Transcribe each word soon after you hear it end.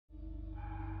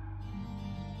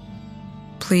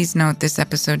please note this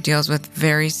episode deals with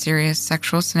very serious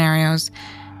sexual scenarios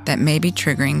that may be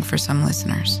triggering for some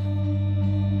listeners.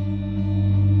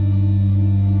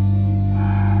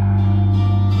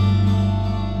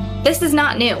 This is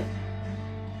not new,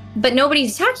 but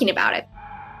nobody's talking about it.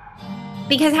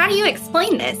 Because how do you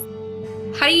explain this?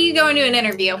 How do you go into an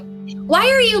interview? Why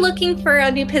are you looking for a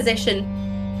new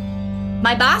position?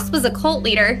 My boss was a cult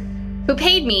leader who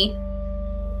paid me,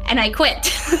 and I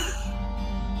quit.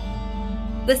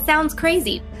 This sounds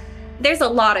crazy. There's a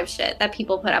lot of shit that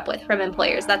people put up with from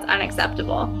employers that's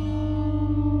unacceptable.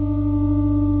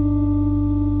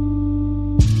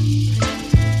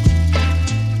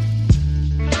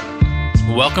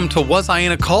 Welcome to Was I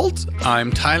in a Cult?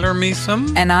 I'm Tyler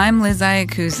Measom. And I'm Liz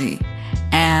Iacuzzi.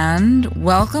 And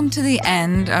welcome to the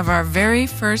end of our very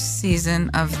first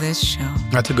season of this show.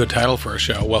 That's a good title for a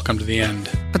show. Welcome to the end.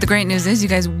 But the great news is, you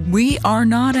guys, we are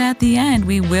not at the end.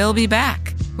 We will be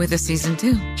back with a season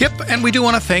 2. Yep, and we do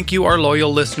want to thank you, our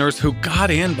loyal listeners who got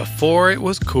in before it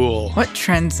was cool. What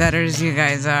trendsetters you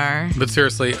guys are. But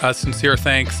seriously, a sincere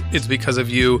thanks. It's because of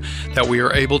you that we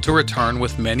are able to return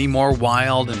with many more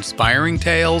wild, inspiring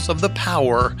tales of the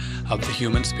power of the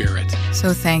human spirit.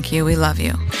 So thank you. We love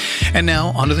you. And now,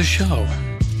 onto the show.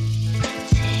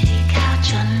 Take out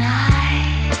your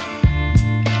knife,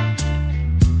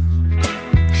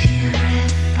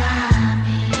 purify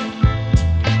me,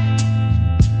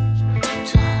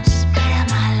 don't spare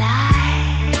my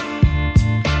life,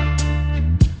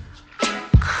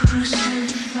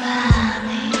 crucify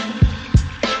me.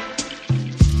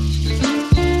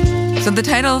 So the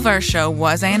title of our show,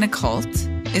 Was I in a Cult?,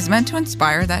 is meant to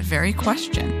inspire that very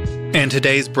question. And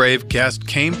today's brave guest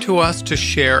came to us to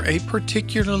share a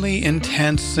particularly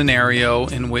intense scenario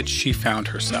in which she found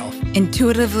herself.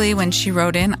 Intuitively, when she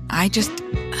wrote in, I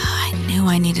knew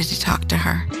I needed to talk to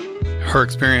her. Her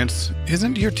experience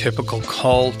isn't your typical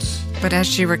cult. But as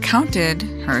she recounted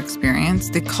her experience,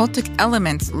 the cultic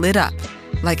elements lit up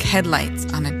like headlights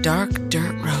on a dark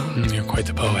dirt road. You're quite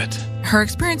the poet. Her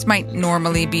experience might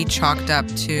normally be chalked up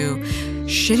to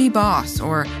shitty boss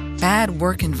or bad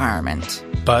work environment.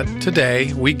 But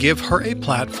today, we give her a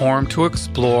platform to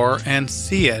explore and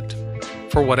see it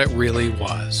for what it really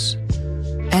was.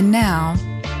 And now,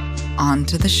 on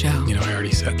to the show. You know, I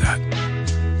already said that.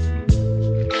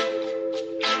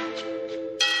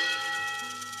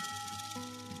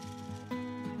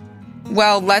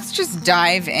 Well, let's just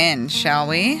dive in, shall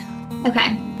we?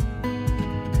 Okay.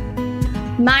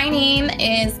 My name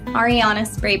is Ariana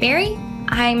Sprayberry.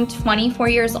 I'm 24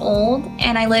 years old,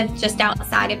 and I live just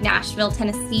outside of Nashville,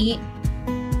 Tennessee.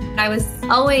 I was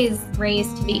always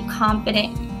raised to be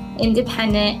confident,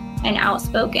 independent, and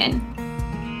outspoken.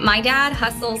 My dad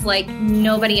hustles like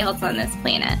nobody else on this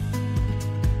planet.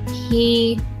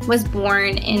 He was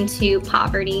born into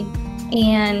poverty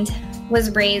and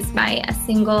was raised by a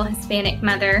single Hispanic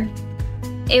mother.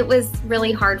 It was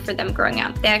really hard for them growing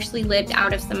up. They actually lived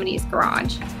out of somebody's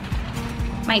garage.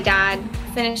 My dad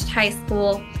finished high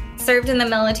school, served in the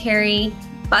military,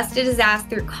 busted his ass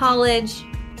through college.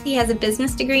 He has a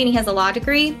business degree and he has a law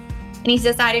degree. And he's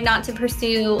decided not to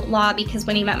pursue law because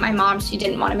when he met my mom, she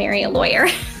didn't want to marry a lawyer.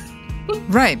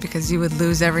 Right, because you would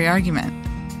lose every argument.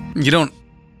 You don't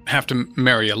have to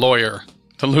marry a lawyer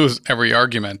to lose every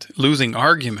argument. Losing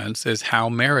arguments is how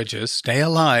marriages stay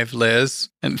alive, Liz.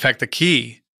 In fact, the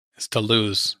key is to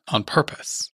lose on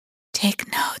purpose. Take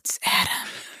notes, Adam.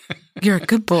 You're a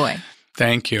good boy.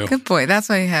 Thank you. Good boy. That's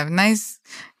why you have nice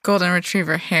golden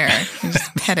retriever hair. You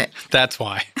just pet it. That's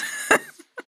why.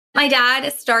 My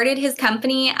dad started his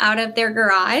company out of their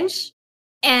garage.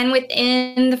 And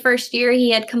within the first year,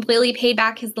 he had completely paid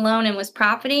back his loan and was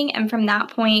profiting. And from that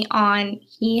point on,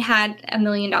 he had $1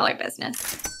 million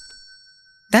business.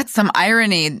 That's some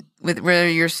irony with where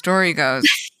your story goes.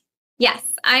 Yes,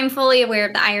 I'm fully aware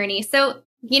of the irony. So,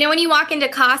 you know, when you walk into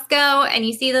Costco and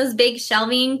you see those big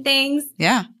shelving things?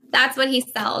 Yeah. That's what he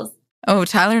sells. Oh,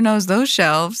 Tyler knows those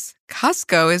shelves.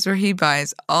 Costco is where he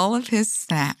buys all of his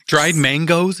snacks. Dried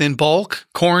mangoes in bulk,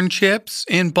 corn chips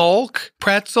in bulk,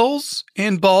 pretzels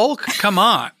in bulk. Come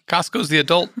on. Costco's the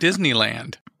adult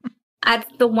Disneyland. That's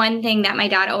the one thing that my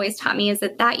dad always taught me is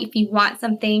that if you want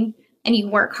something and you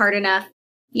work hard enough,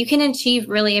 you can achieve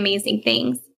really amazing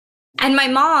things. And my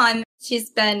mom, she's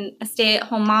been a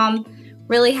stay-at-home mom,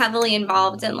 really heavily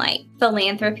involved in like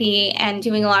philanthropy and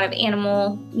doing a lot of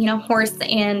animal, horse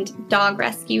and dog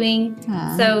rescuing.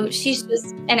 Aww. So she's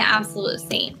just an absolute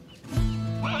saint.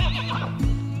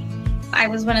 I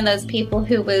was one of those people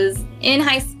who was in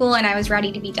high school and I was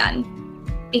ready to be done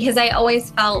because I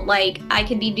always felt like I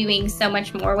could be doing so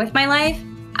much more with my life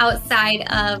outside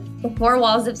of the four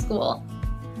walls of school.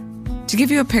 To give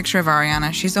you a picture of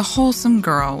Ariana, she's a wholesome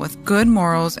girl with good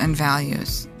morals and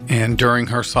values. And during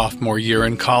her sophomore year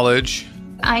in college,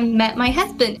 I met my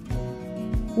husband.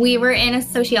 We were in a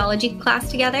sociology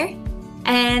class together,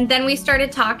 and then we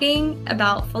started talking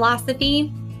about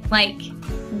philosophy, like,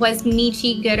 was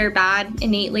Nietzsche good or bad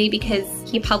innately because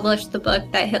he published the book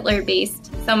that Hitler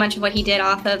based so much of what he did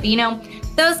off of,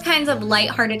 those kinds of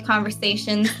lighthearted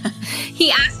conversations.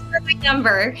 He asked for my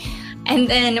number, and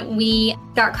then we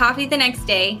got coffee the next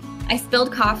day. I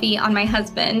spilled coffee on my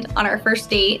husband on our first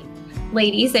date.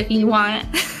 Ladies, if you want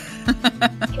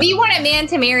a man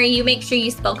to marry, you make sure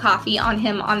you spill coffee on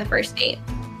him on the first date.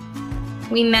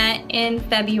 We met in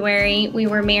February. We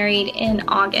were married in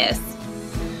August.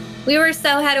 We were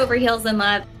so head over heels in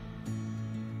love.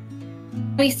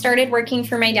 We started working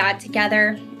for my dad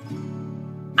together.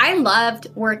 I loved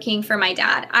working for my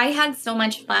dad. I had so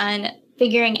much fun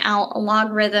figuring out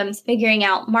logarithms, figuring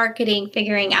out marketing,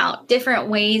 figuring out different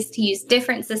ways to use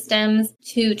different systems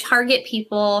to target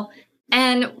people.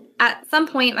 And at some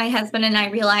point, my husband and I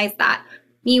realized that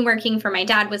me working for my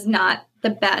dad was not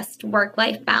the best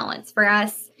work-life balance for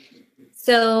us.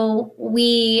 So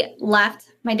we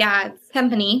left my dad's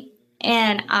company,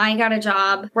 and I got a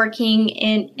job working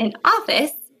in an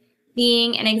office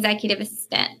being an executive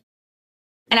assistant.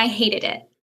 And I hated it.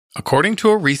 according to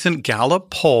a recent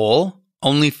Gallup poll,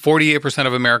 only 48%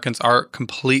 of Americans are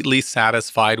completely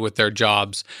satisfied with their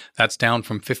jobs. That's down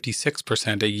from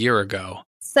 56% a year ago.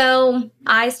 So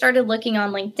I started looking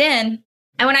on LinkedIn,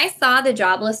 and when I saw the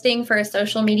job listing for a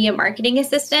social media marketing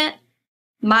assistant,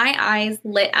 my eyes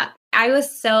lit up. I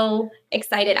was so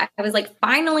excited. I was like,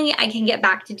 finally, I can get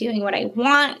back to doing what I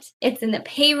want. It's in the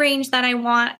pay range that I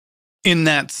want. In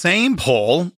that same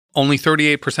poll, only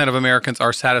 38% of Americans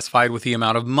are satisfied with the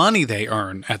amount of money they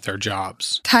earn at their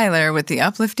jobs. Tyler with the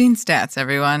uplifting stats,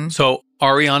 everyone. So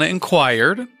Ariana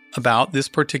inquired about this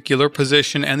particular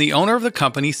position, and the owner of the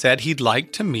company said he'd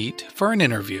like to meet for an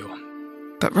interview.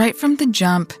 But right from the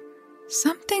jump,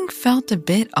 something felt a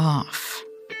bit off.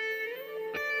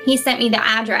 He sent me the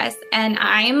address, and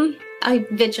I'm a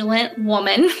vigilant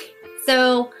woman.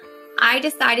 So I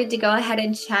decided to go ahead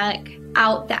and check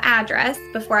out the address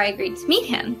before I agreed to meet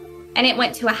him. And it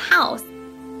went to a house.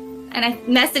 And I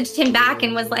messaged him back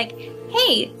and was like,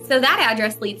 hey, so that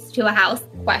address leads to a house, ?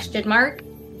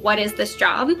 What is this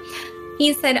job?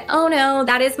 He said, oh no,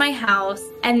 that is my house.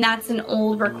 And that's an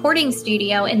old recording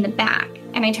studio in the back.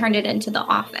 And I turned it into the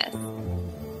office.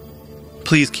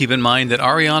 Please keep in mind that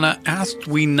Ariana asked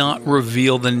we not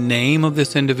reveal the name of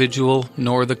this individual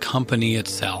nor the company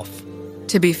itself.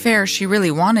 To be fair, she really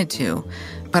wanted to,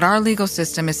 but our legal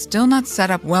system is still not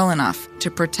set up well enough to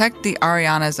protect the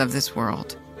Arianas of this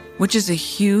world, which is a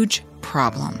huge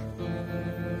problem.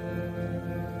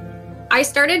 I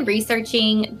started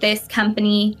researching this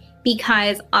company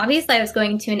because obviously I was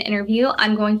going to an interview.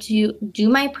 I'm going to do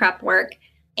my prep work,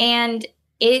 and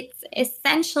it's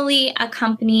essentially a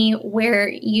company where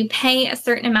you pay a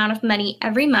certain amount of money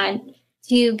every month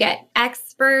to get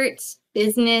expert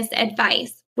business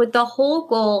advice with the whole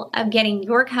goal of getting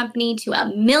your company to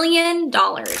 $1 million.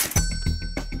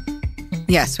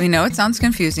 Yes, we know it sounds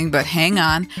confusing, but hang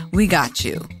on, we got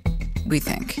you, we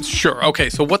think. Sure. Okay,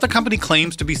 so what the company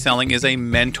claims to be selling is a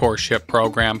mentorship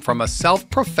program from a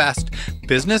self-professed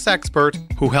business expert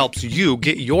who helps you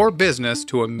get your business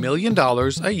to $1 million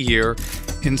a year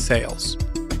in sales.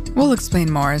 We'll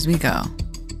explain more as we go.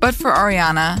 But for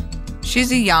Ariana,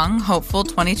 she's a young, hopeful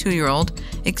 22-year-old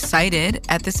excited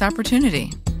at this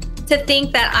opportunity. To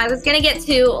think that I was going to get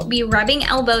to be rubbing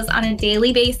elbows on a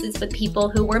daily basis with people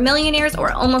who were millionaires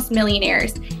or almost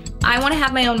millionaires. I want to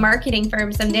have my own marketing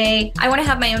firm someday. I want to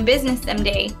have my own business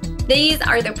someday. These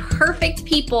are the perfect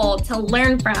people to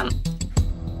learn from.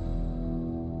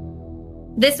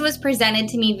 This was presented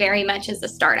to me very much as a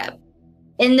startup.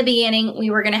 In the beginning, we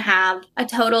were going to have a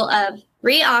total of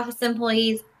 3 office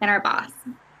employees and our boss.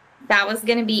 That was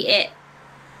going to be it.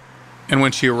 And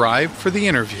when she arrived for the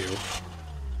interview,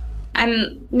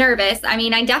 I'm nervous. I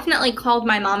mean, I definitely called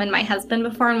my mom and my husband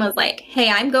before and was like, hey,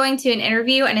 I'm going to an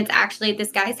interview and it's actually at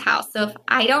this guy's house. So if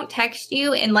I don't text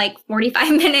you in like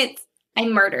 45 minutes,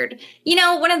 I'm murdered. You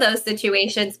know, one of those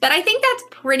situations. But I think that's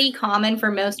pretty common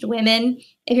for most women.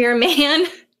 If you're a man,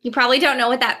 you probably don't know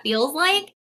what that feels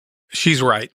like. she's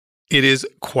right. It is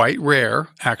quite rare,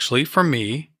 actually, for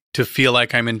me to feel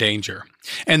like I'm in danger.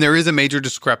 And there is a major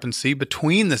discrepancy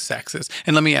between the sexes.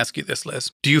 And let me ask you this,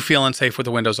 Liz. Do you feel unsafe with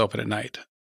the windows open at night?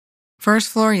 First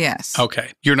floor, yes.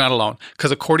 Okay, you're not alone.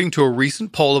 Because according to a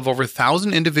recent poll of over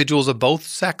 1,000 individuals of both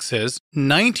sexes,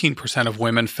 19% of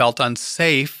women felt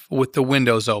unsafe with the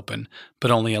windows open,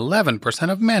 but only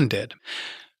 11% of men did.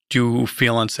 Do you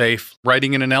feel unsafe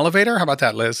riding in an elevator? How about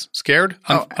that, Liz? Scared?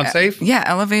 Unsafe? Yeah,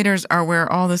 elevators are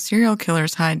where all the serial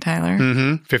killers hide, Tyler.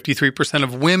 53%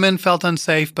 of women felt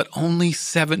unsafe, but only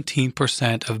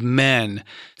 17% of men.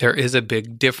 There is a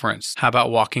big difference. How about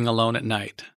walking alone at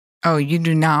night? Oh, you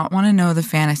do not want to know the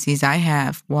fantasies I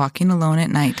have walking alone at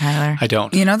night, Tyler. I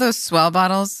don't. You know those Swell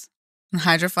bottles?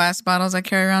 Hydro Flask bottles I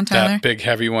carry around, Tyler? That big,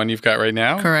 heavy one you've got right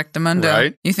now? Correctamundo.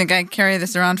 Right. You think I carry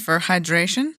this around for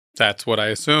hydration? That's what I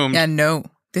assumed. Yeah, no.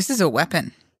 This is a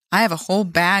weapon. I have a whole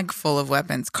bag full of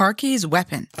weapons. Car keys,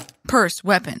 weapon. Purse,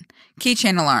 weapon.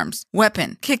 Keychain alarms,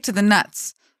 weapon. Kick to the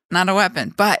nuts, not a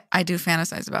weapon. But I do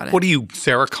fantasize about it. What are you,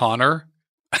 Sarah Connor?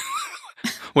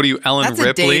 What are you, Ellen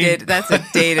Ripley? That's a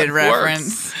dated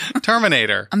reference.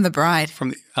 Terminator. I'm the bride.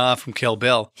 From Kill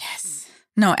Bill. Yes.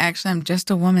 No, actually, I'm just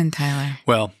a woman, Tyler.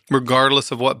 Well,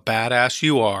 regardless of what badass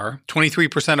you are,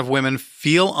 23% of women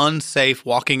feel unsafe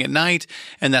walking at night,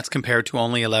 and that's compared to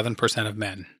only 11% of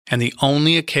men. And the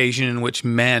only occasion in which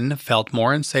men felt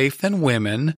more unsafe than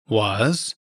women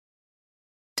was...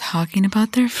 talking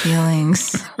about their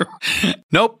feelings.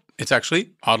 Nope. It's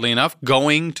actually, oddly enough,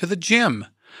 going to the gym.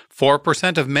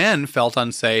 4% of men felt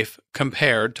unsafe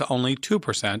compared to only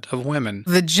 2% of women.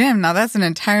 The gym, now that's an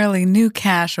entirely new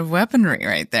cache of weaponry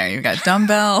right there. You've got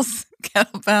dumbbells,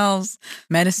 kettlebells,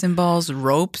 medicine balls,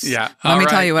 ropes. Yeah. Let me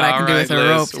tell you what I can do with a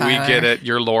rope, Tyler. We get it.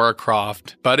 You're Laura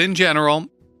Croft. But in general,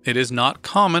 it is not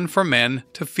common for men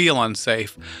to feel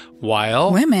unsafe.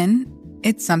 While women,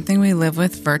 it's something we live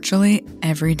with virtually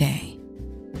every day.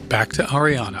 Back to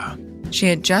Ariana. She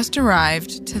had just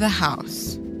arrived to the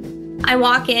house. I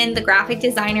walk in, the graphic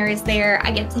designer is there.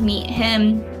 I get to meet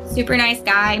him, super nice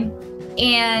guy.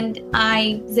 And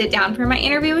I sit down for my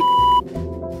interview.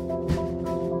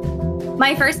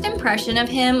 My first impression of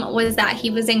him was that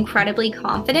he was incredibly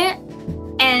confident.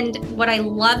 And what I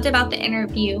loved about the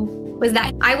interview was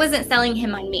that I wasn't selling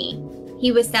him on me.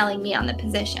 He was selling me on the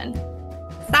position.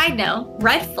 Side note,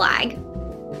 red flag.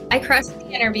 I crushed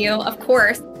the interview, of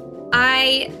course.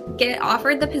 I get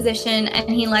offered the position and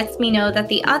he lets me know that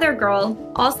the other girl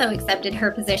also accepted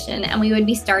her position and we would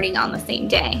be starting on the same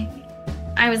day.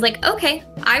 I was like, okay,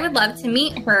 I would love to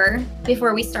meet her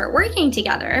before we start working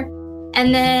together.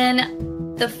 And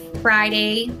then the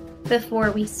Friday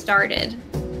before we started,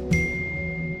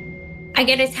 I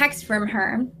get a text from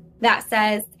her that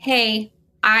says, hey,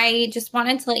 I just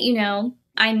wanted to let you know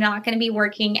I'm not going to be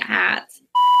working at...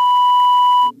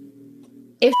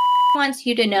 If wants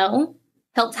you to know,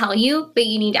 he'll tell you, but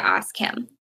you need to ask him.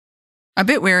 A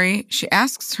bit wary, she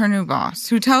asks her new boss,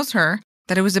 who tells her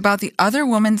that it was about the other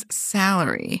woman's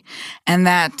salary and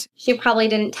that she probably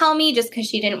didn't tell me just because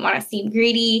she didn't want to seem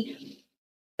greedy.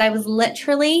 I was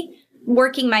literally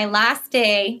working my last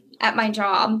day at my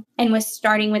job and was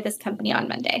starting with this company on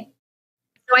Monday.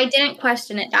 So I didn't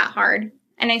question it that hard,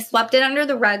 and I swept it under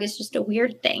the rug as just a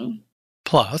weird thing.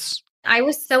 Plus, I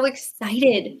was so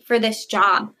excited for this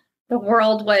job. The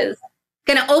world was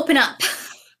going to open up.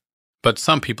 But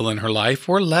some people in her life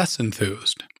were less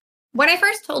enthused. When I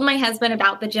first told my husband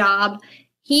about the job,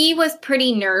 he was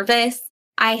pretty nervous.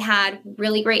 I had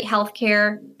really great health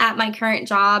care at my current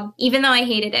job, even though I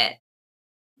hated it.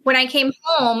 When I came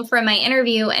home from my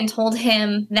interview and told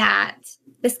him that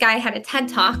this guy had a TED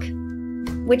Talk,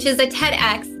 which is a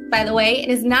TEDx, by the way, it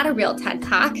is not a real TED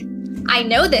Talk. I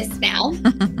know this now.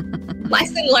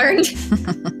 Lesson learned.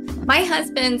 My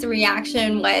husband's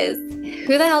reaction was,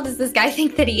 who the hell does this guy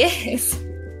think that he is?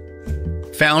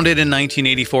 Founded in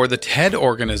 1984, the TED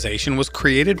organization was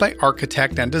created by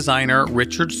architect and designer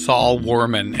Richard Saul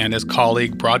Wurman and his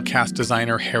colleague, broadcast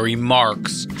designer Harry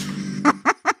Marks.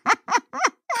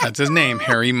 That's his name,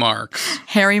 Harry Marks.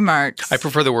 Harry Marks. I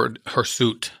prefer the word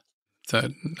hirsute. It's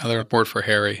another word for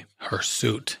Harry.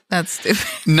 Hirsute. That's stupid.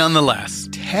 Nonetheless,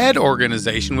 TED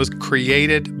organization was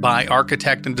created by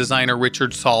architect and designer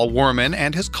Richard Saul Wurman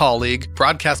and his colleague,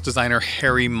 broadcast designer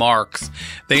Harry Marks.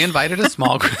 They invited a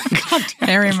small group.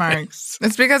 Harry Marks.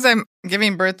 It's because I'm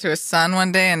giving birth to a son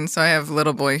one day, and so I have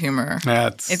little boy humor.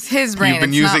 It's his brain. You've been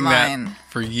it's using not that mine.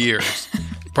 for years.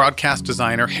 Broadcast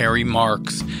designer Harry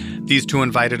Marks. These two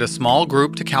invited a small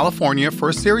group to California for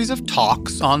a series of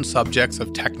talks on subjects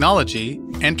of technology,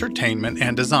 entertainment,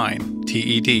 and design.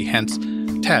 TED, hence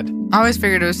TED. I always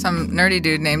figured it was some nerdy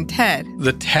dude named Ted.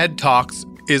 The TED Talks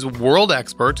is world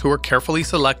experts who are carefully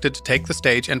selected to take the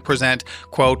stage and present,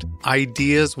 quote,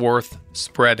 ideas worth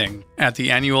spreading at the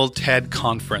annual TED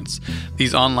conference.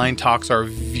 These online talks are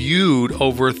viewed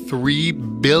over 3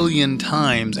 billion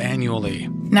times annually.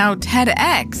 Now,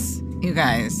 TEDx, you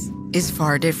guys, is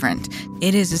far different.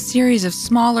 It is a series of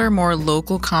smaller, more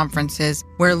local conferences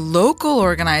where local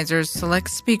organizers select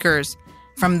speakers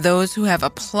from those who have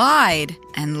applied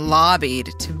and lobbied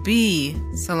to be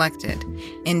selected.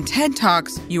 In TED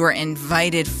Talks, you are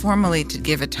invited formally to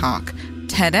give a talk.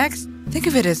 TEDx, think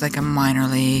of it as like a minor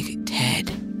league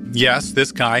TED. Yes,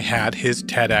 this guy had his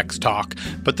TEDx talk,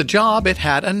 but the job, it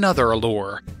had another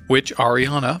allure, which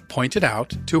Ariana pointed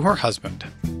out to her husband.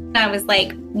 I was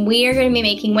like, we are going to be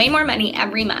making way more money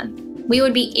every month. We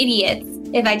would be idiots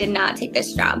if I did not take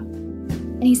this job.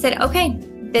 And he said, okay,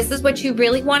 this is what you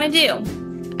really want to do.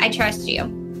 I trust you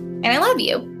and I love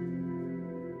you.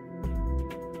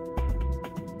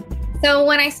 So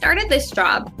when I started this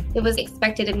job, it was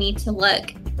expected of me to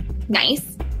look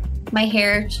nice. My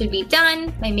hair should be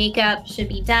done. My makeup should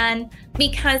be done,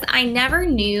 because I never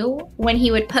knew when he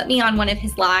would put me on one of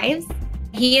his lives.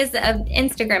 He has an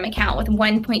Instagram account with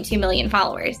 1.2 million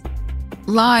followers.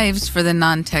 Lives, for the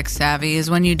non-tech savvy, is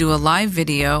when you do a live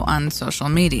video on social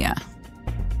media.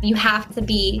 You have to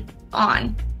be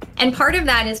on. And part of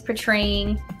that is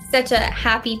portraying such a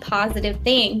happy, positive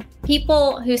thing.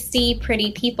 People who see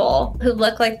pretty people who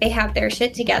look like they have their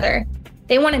shit together,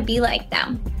 they want to be like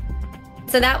them.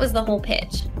 So that was the whole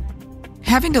pitch.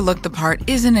 Having to look the part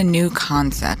isn't a new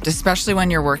concept, especially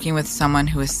when you're working with someone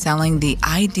who is selling the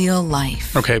ideal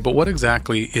life. Okay, but what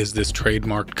exactly is this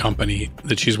trademarked company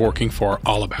that she's working for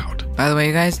all about? By the way,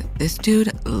 you guys, this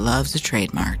dude loves a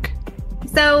trademark.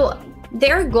 So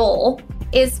their goal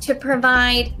is to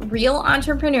provide real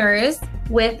entrepreneurs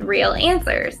with real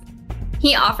answers.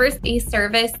 He offers a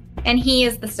service and he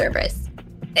is the service.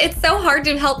 It's so hard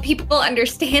to help people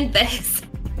understand this.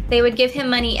 They would give him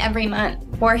money every month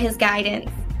for his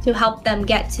guidance to help them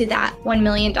get to that $1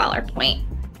 million point.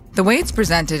 The way it's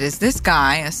presented is this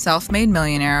guy, a self-made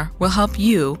millionaire, will help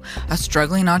you, a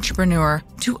struggling entrepreneur,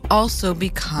 to also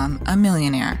become a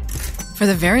millionaire. For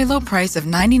the very low price of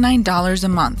 $99 a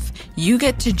month, you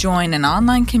get to join an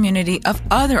online community of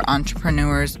other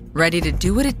entrepreneurs ready to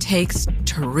do what it takes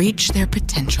to reach their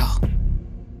potential.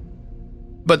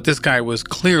 But this guy was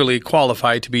clearly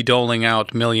qualified to be doling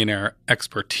out millionaire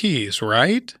expertise,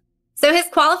 right? So his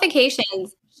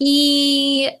qualifications,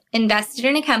 he invested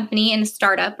in a company, in a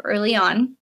startup early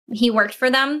on. He worked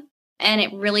for them and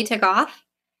it really took off.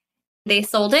 They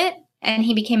sold it and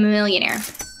he became a millionaire.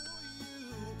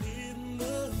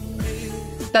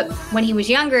 But when he was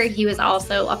younger, he was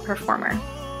also a performer.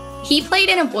 He played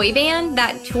in a boy band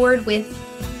that toured with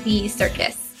the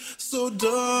circus. So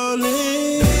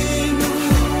darling.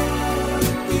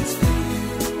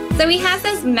 So he has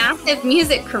this massive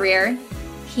music career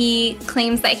he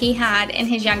claims that he had in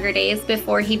his younger days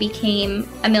before he became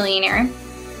a millionaire.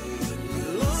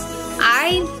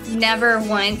 I never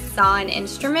once saw an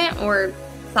instrument or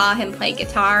saw him play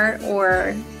guitar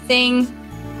or sing.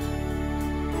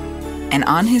 And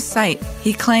on his site,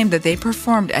 he claimed that they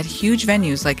performed at huge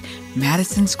venues like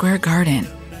Madison Square Garden.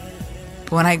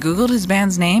 But when I Googled his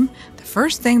band's name, the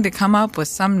first thing to come up was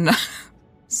some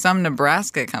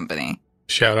Nebraska company.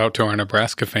 Shout out to our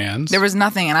Nebraska fans. There was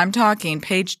nothing, and I'm talking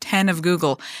page 10 of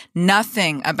Google,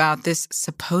 nothing about this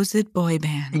supposed boy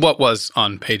band. What was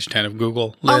on page 10 of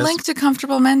Google, Liz? A link to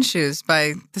Comfortable Men's Shoes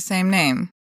by the same name.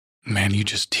 Man, you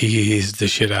just teased the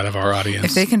shit out of our audience.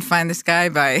 If they can find this guy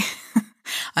by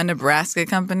a Nebraska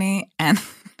company and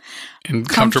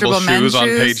comfortable shoes on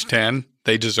page 10,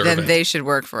 they deserve it. Then they should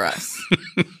work for us.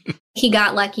 He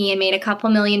got lucky and made a couple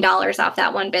 $1 million off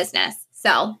that one business.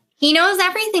 So he knows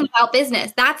everything about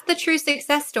business. That's the true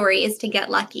success story, is to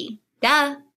get lucky.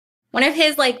 Duh. One of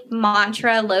his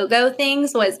mantra logo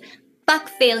things was fuck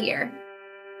failure.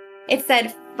 It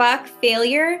said fuck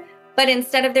failure, but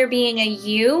instead of there being a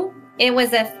U, it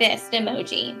was a fist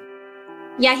emoji.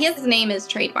 Yeah, his name is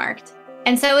trademarked.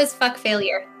 And so is fuck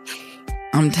failure.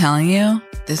 I'm telling you,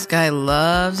 this guy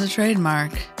loves a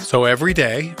trademark. So every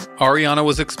day, Ariana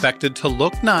was expected to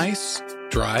look nice,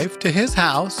 drive to his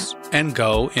house, and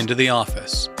go into the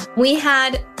office. We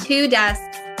had 2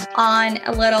 desks on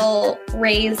a little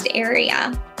raised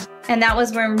area, and that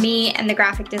was where me and the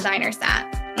graphic designer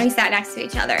sat. We sat next to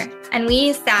each other, and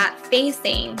we sat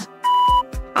facing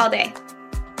all day.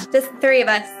 Just the 3 of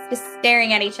us, just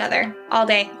staring at each other all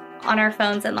day on our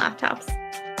phones and laptops.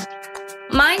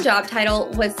 My job title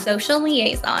was social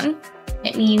liaison.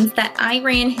 It means that I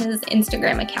ran his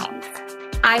Instagram account.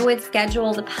 I would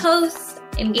schedule the posts,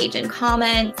 engage in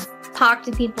comments, talk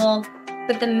to people.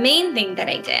 But the main thing that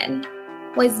I did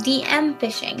was DM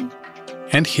fishing.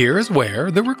 And here's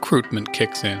where the recruitment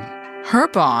kicks in. Her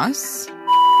boss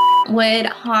would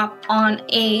hop on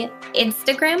a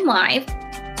Instagram Live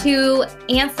to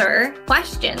answer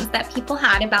questions that people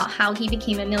had about how he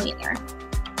became a millionaire.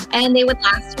 And they would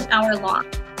last an hour long.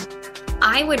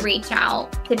 I would reach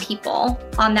out to people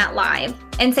on that live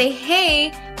and say,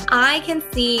 hey, I can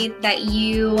see that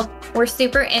you were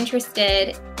super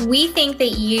interested. We think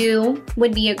that you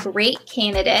would be a great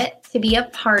candidate to be a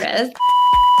part of.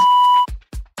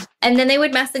 And then they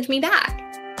would message me back.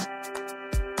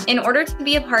 In order to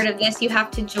be a part of this, you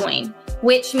have to join,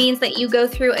 which means that you go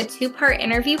through a 2-part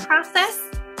interview process.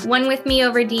 One with me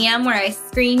over DM where I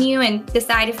screen you and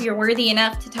decide if you're worthy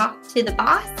enough to talk to the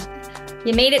boss.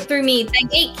 You made it through me, the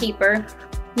gatekeeper.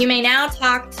 You may now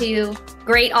talk to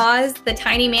Great Oz, the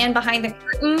tiny man behind the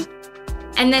curtain,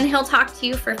 and then he'll talk to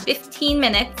you for 15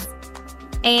 minutes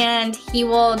and he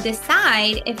will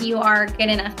decide if you are good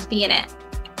enough to be in it.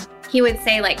 He would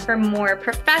say, like, for more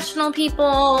professional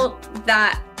people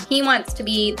that he wants to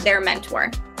be their mentor.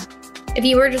 If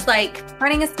you were just like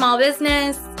running a small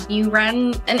business, you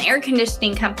run an air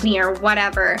conditioning company or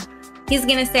whatever, he's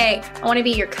gonna say, I wanna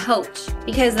be your coach,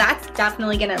 because that's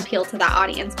definitely gonna appeal to that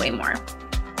audience way more.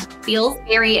 Feels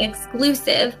very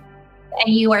exclusive,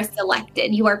 and you are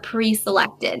selected. You are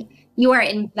pre-selected. You are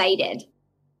invited.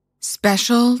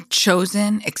 Special,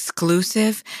 chosen,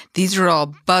 exclusive, these are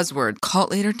all buzzword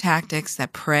cult leader tactics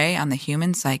that prey on the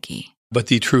human psyche. But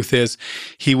the truth is,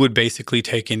 he would basically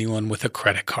take anyone with a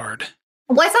credit card.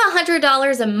 What's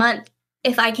 $100 a month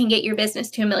if I can get your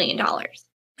business to $1 million?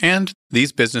 And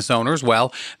these business owners,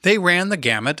 well, they ran the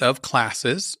gamut of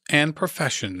classes and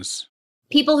professions.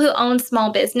 People who own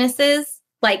small businesses,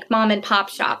 like mom and pop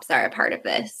shops, are a part of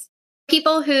this.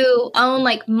 People who own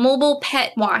like mobile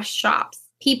pet wash shops,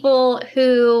 people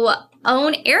who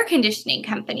own air conditioning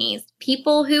companies,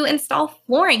 people who install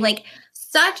flooring, like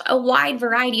such a wide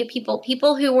variety of people,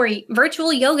 people who were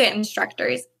virtual yoga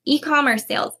instructors, e-commerce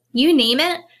sales, you name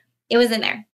it, it was in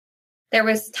there. There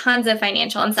was tons of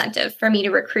financial incentive for me to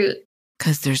recruit.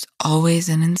 Because there's always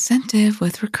an incentive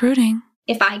with recruiting.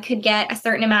 If I could get a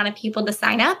certain amount of people to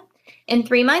sign up, in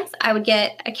 3 months, I would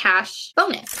get a cash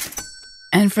bonus.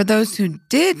 And for those who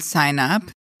did sign up,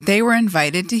 they were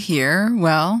invited to hear,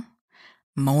 well,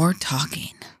 more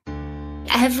talking.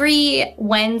 Every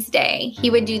Wednesday,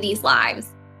 he would do these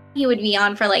lives. He would be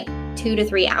on for like 2 to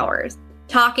 3 hours,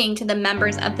 talking to the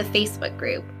members of the Facebook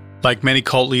group. Like many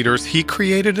cult leaders, he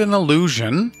created an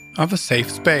illusion of a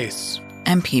safe space.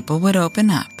 And people would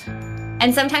open up.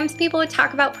 And sometimes people would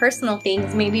talk about personal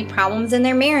things, maybe problems in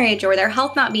their marriage or their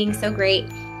health not being so great.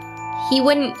 He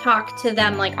wouldn't talk to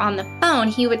them like on the phone.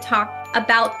 He would talk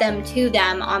about them to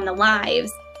them on the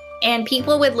lives. And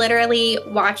people would literally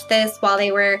watch this while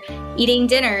they were eating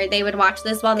dinner. They would watch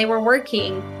this while they were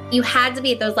working. You had to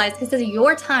be at those lives because it's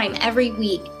your time every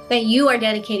week that you are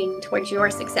dedicating towards your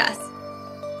success.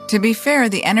 To be fair,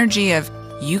 the energy of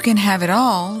you can have it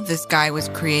all this guy was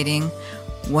creating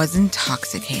was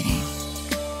intoxicating.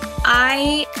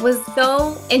 I was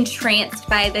so entranced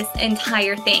by this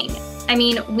entire thing. I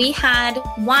mean, we had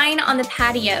wine on the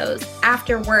patios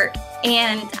after work,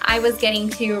 and I was getting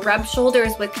to rub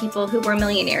shoulders with people who were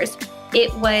millionaires.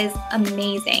 It was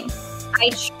amazing. I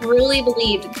truly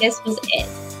believed this was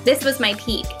it. This was my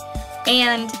peak.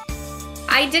 And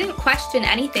I didn't question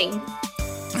anything.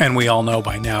 And we all know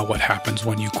by now what happens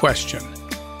when you question.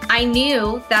 I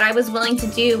knew that I was willing to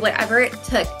do whatever it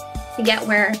took to get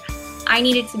where I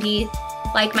needed to be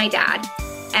like my dad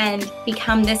and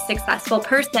become this successful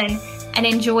person and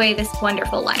enjoy this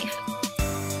wonderful life.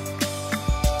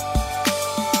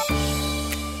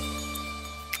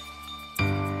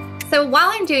 So while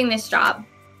I'm doing this job,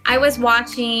 I was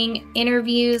watching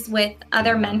interviews with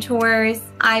other mentors.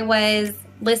 I was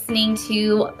listening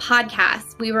to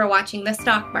podcasts. We were watching the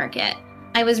stock market.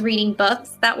 I was reading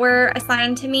books that were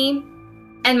assigned to me.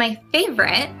 And my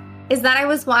favorite is that I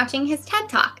was watching his TED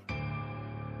Talk.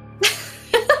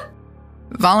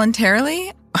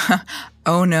 Voluntarily?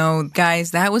 Oh no,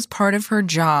 guys, that was part of her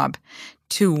job,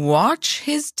 to watch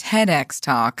his TEDx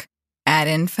talk ad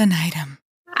infinitum.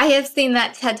 I have seen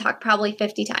that TED Talk probably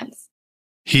 50 times.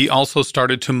 He also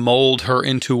started to mold her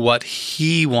into what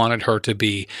he wanted her to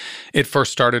be. It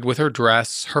first started with her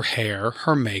dress, her hair,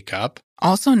 her makeup.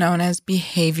 Also known as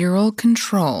behavioral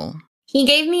control. He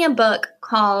gave me a book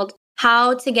called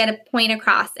How to Get a Point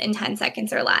Across in 10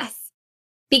 Seconds or Less,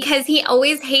 because he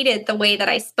always hated the way that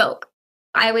I spoke.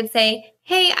 I would say,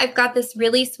 hey, I've got this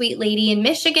really sweet lady in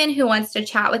Michigan who wants to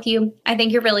chat with you. I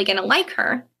think you're really going to like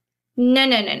her. No.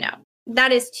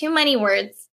 That is too many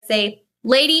words. Say,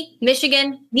 lady,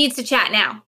 Michigan, needs to chat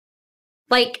now.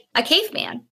 Like a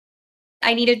caveman.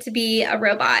 I needed to be a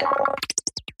robot.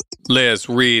 Liz,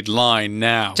 read line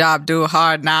now. Job do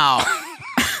hard now.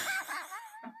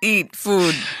 Eat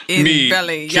food in Me,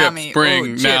 belly, chips, yummy.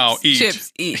 bring chips, now, eat.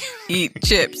 Chips, eat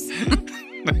chips.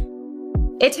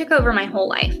 It took over my whole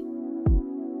life.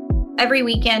 Every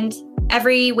weekend,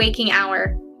 Every waking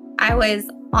hour, I was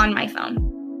on my phone.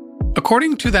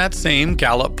 According to that same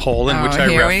Gallup poll in which I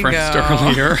here we referenced go.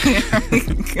 earlier, Here we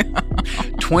go.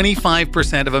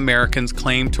 25% of Americans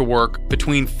claim to work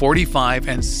between 45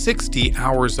 and 60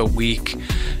 hours a week,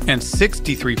 and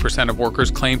 63% of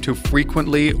workers claim to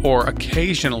frequently or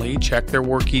occasionally check their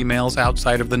work emails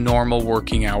outside of the normal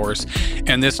working hours.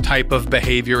 And this type of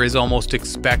behavior is almost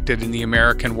expected in the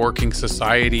American working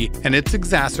society, and it's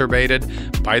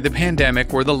exacerbated by the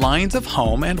pandemic, where the lines of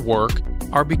home and work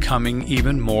are becoming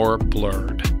even more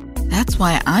blurred. That's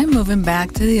why I'm moving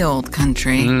back to the old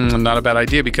country. Not a bad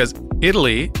idea, because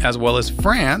Italy, as well as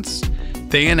France,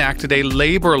 they enacted a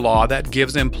labor law that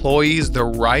gives employees the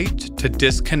right to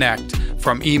disconnect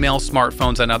from email,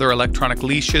 smartphones, and other electronic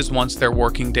leashes once their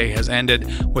working day has ended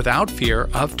without fear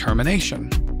of termination.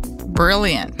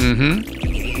 Brilliant.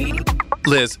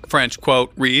 Liz, French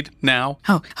quote, read now.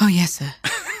 Oh, yes, sir.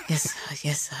 Yes,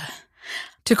 sir.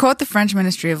 To quote the French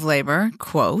Ministry of Labor,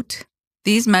 quote,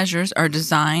 "These measures are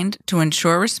designed to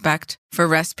ensure respect for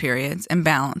rest periods and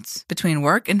balance between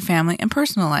work and family and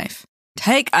personal life."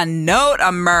 Take a note,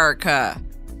 America.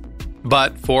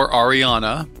 But for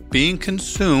Ariana, being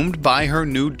consumed by her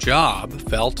new job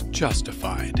felt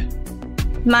justified.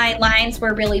 My lines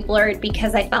were really blurred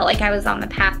because I felt like I was on the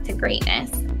path to greatness,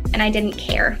 and I didn't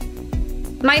care.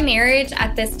 My marriage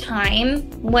at this time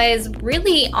was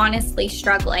really honestly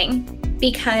struggling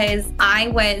because I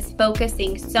was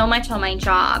focusing so much on my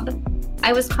job.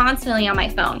 I was constantly on my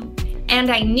phone. And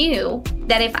I knew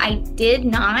that if I did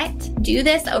not do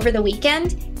this over the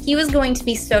weekend, he was going to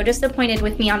be so disappointed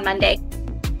with me on Monday.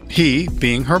 He,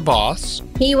 being her boss,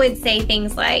 He would say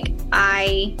things like,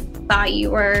 "I thought you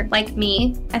were like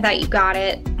me. I thought you got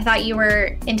it. I thought you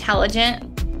were intelligent."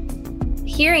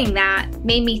 Hearing that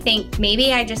made me think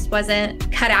maybe I just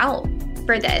wasn't cut out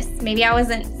for this. Maybe I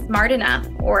wasn't smart enough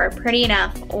or pretty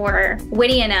enough or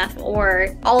witty enough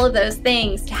or all of those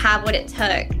things to have what it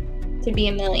took to be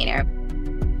a millionaire.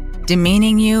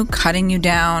 Demeaning you, cutting you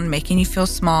down, making you feel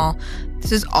small.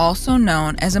 This is also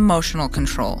known as emotional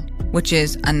control, which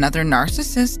is another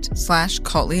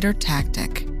narcissist/cult leader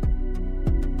tactic.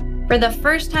 For the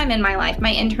first time in my life,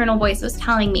 my internal voice was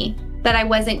telling me that I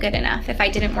wasn't good enough if I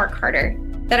didn't work harder,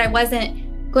 that I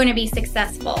wasn't going to be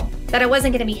successful, that I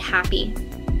wasn't going to be happy.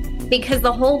 Because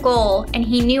the whole goal, and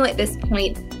he knew at this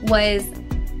point, was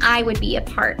I would be a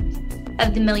part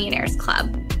of the Millionaires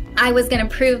Club. I was going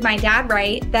to prove my dad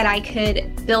right, that I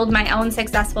could build my own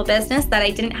successful business, that I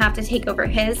didn't have to take over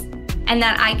his, and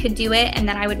that I could do it and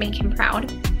that I would make him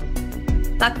proud.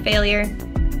 Fuck failure.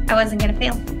 I wasn't going to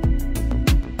fail.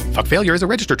 Fuck Failure is a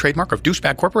registered trademark of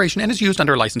Douchebag Corporation and is used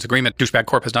under a license agreement. Douchebag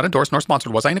Corp has not endorsed nor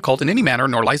sponsored Was I in a Cult in any manner,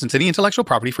 nor licensed any intellectual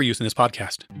property for use in this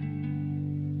podcast.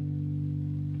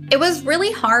 It was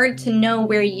really hard to know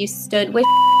where you stood with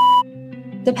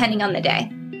depending on the day.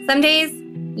 Some days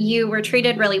you were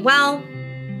treated really well.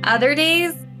 Other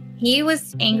days he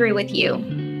was angry with you.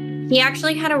 He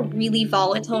actually had a really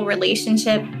volatile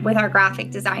relationship with our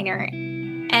graphic designer.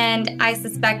 And I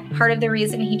suspect part of the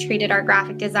reason he treated our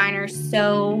graphic designer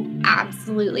so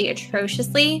absolutely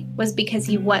atrociously was because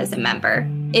he is a member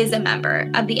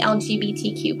of the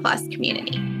LGBTQ+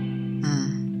 community.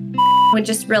 Would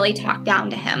just really talk down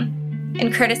to him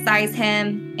and criticize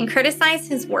him and criticize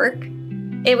his work.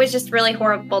 It was just really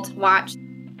horrible to watch.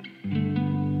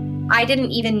 I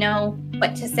didn't even know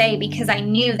what to say because I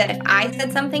knew that if I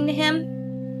said something to him,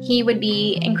 he would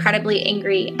be incredibly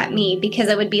angry at me because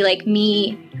it would be like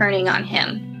me turning on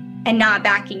him and not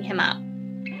backing him up.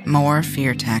 More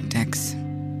fear tactics.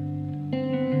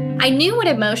 I knew what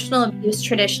emotional abuse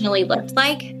traditionally looked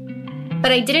like,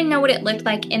 but I didn't know what it looked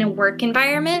like in a work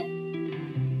environment.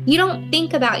 You don't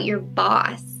think about your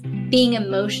boss being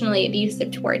emotionally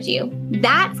abusive towards you.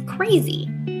 That's crazy.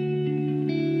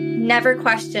 Never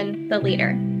question the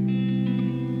leader.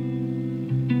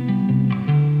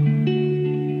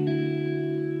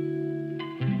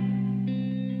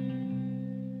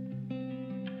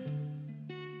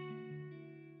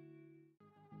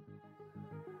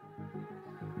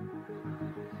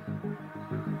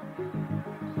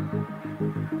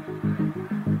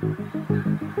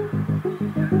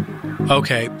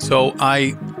 Okay, so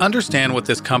I understand what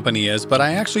this company is, but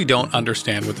I actually don't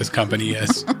understand what this company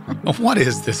is. What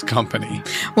is this company?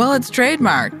 Well, it's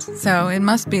trademarked, so it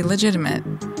must be legitimate.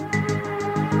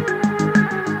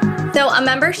 So a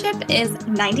membership is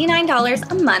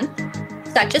 $99 a month.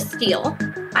 Such a steal.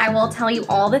 I will tell you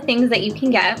all the things that you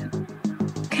can get.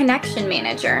 Connection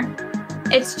Manager.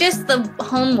 It's just the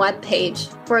home web page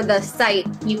for the site.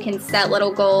 You can set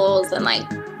little goals and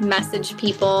message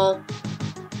people.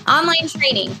 Online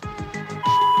training.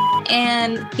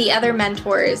 and the other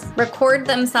mentors record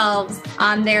themselves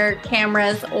on their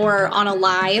cameras or on a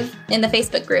live in the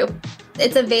Facebook group.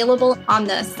 It's available on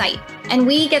the site, and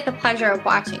we get the pleasure of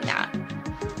watching that.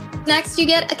 Next, you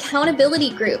get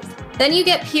accountability groups. Then you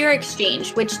get peer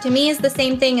exchange, which to me is the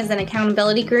same thing as an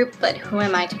accountability group, but who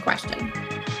am I to question?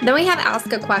 Then we have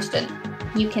Ask a Question.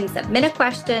 You can submit a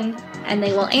question, and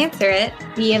they will answer it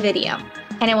via video,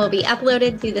 and it will be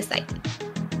uploaded to the site.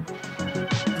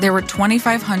 There were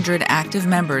 2,500 active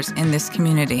members in this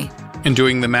community. And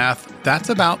doing the math, that's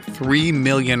about $3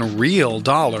 million real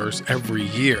dollars every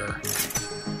year.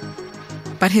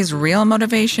 But his real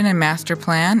motivation and master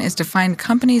plan is to find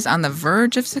companies on the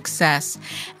verge of success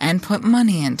and put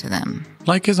money into them.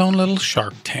 Like his own little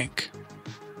Shark Tank.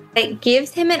 It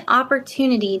gives him an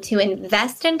opportunity to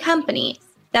invest in companies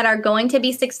that are going to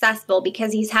be successful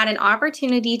because he's had an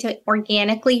opportunity to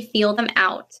organically feel them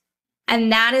out.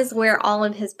 And that is where all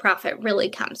of his profit really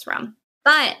comes from.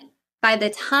 But by the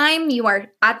time you are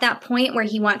at that point where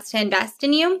he wants to invest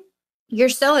in you, you're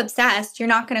so obsessed, you're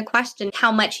not going to question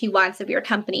how much he wants of your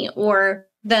company or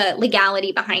the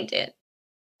legality behind it.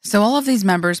 So all of these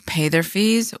members pay their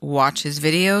fees, watch his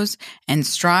videos, and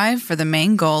strive for the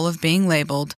main goal of being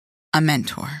labeled a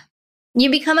mentor. You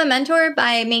become a mentor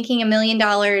by making $1 million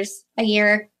a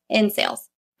year in sales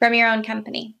from your own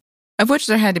company. Of which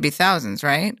there had to be thousands,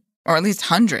 right? Or at least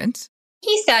hundreds.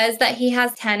 He says that he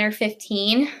has 10 or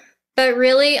 15, but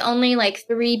really only like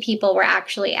 3 people were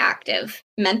actually active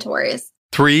mentors.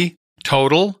 3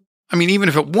 total? I mean, even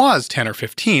if it was 10 or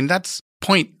 15, that's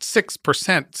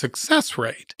 0.6% success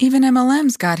rate. Even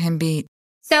MLMs got him beat.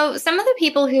 So some of the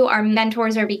people who are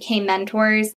mentors or became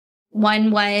mentors, one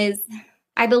was,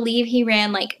 I believe he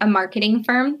ran like a marketing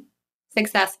firm,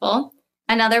 successful.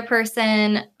 Another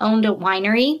person owned a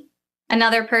winery.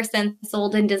 Another person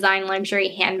sold and designed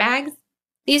luxury handbags.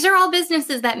 These are all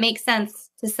businesses that make sense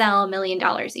to sell $1 million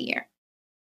a year.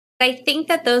 I think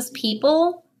that those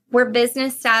people were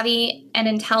business savvy and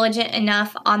intelligent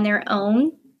enough on their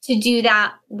own to do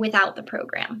that without the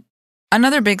program.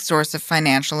 Another big source of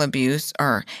financial abuse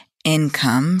or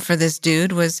income for this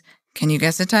dude was, can you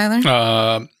guess it,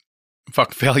 Tyler?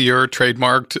 Fuck failure,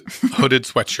 trademarked hooded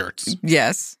sweatshirts.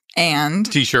 Yes. And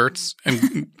T-shirts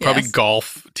and probably Yes.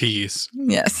 golf tees.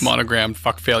 yes. Monogrammed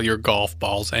fuck failure golf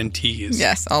balls and tees.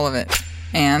 Yes, all of it.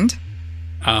 And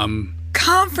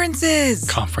conferences.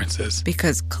 Conferences.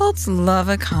 Because cults love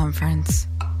a conference.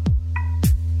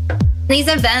 These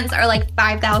events are like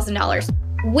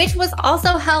 $5,000, which was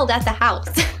also held at the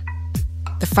house.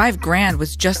 The $5,000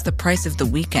 was just the price of the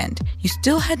weekend. You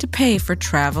still had to pay for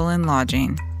travel and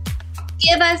lodging.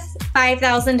 Give us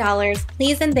 $5,000,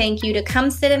 please and thank you, to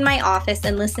come sit in my office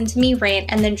and listen to me rant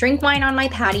and then drink wine on my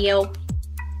patio.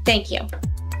 Thank you.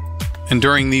 And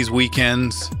during these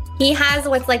weekends, He has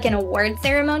what's like an award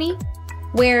ceremony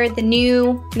where the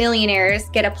new millionaires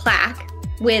get a plaque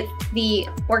with the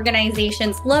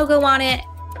organization's logo on it,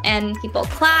 and people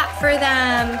clap for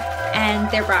them, and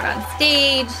they're brought on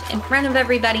stage in front of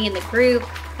everybody in the group,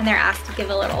 and they're asked to give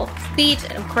a little speech,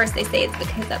 and of course they say it's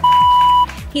because of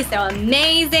he's so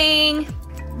amazing.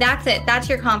 That's it. That's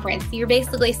your conference. You're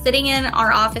basically sitting in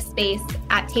our office space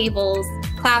at tables,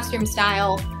 classroom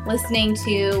style, listening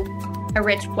to a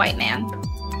rich white man.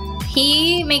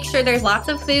 He makes sure there's lots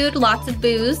of food, lots of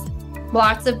booze, and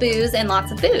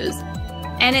lots of booze.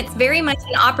 And it's very much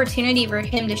an opportunity for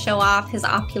him to show off his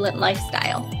opulent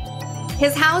lifestyle.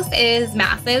 His house is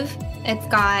massive. It's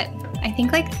got, I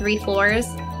think, like 3 floors.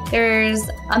 There's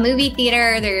a movie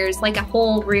theater. There's like a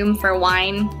whole room for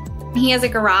wine. He has a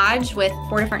garage with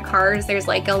 4 different cars. There's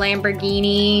like a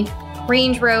Lamborghini,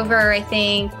 Range Rover, I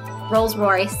think, Rolls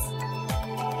Royce.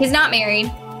 He's not married.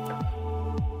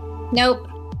 Nope.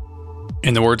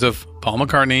 in the words of Paul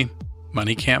McCartney,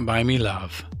 money can't buy me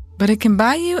love. But it can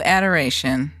buy you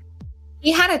adoration.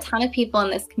 He had a ton of people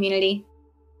in this community.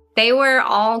 They were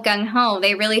all gung-ho.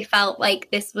 They really felt like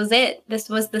this was it. This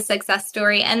was the success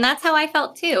story. And that's how I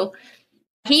felt too.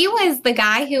 He was the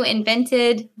guy who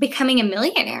invented becoming a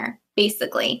millionaire,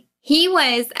 basically. He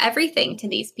was everything to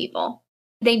these people.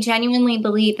 They genuinely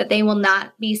believe that they will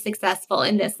not be successful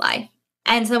in this life.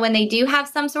 And so when they do have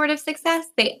some sort of success,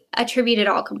 they attribute it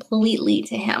all completely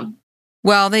to him.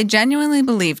 Well, they genuinely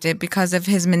believed it because of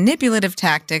his manipulative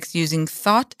tactics using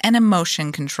thought and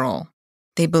emotion control.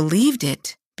 They believed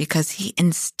it because he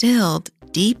instilled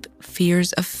deep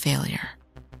fears of failure.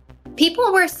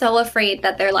 People were so afraid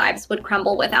that their lives would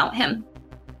crumble without him.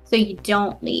 So you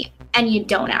don't leave and you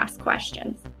don't ask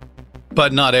questions.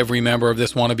 But not every member of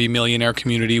this wannabe millionaire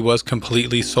community was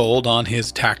completely sold on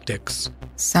his tactics.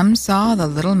 Some saw the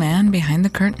little man behind the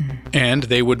curtain. And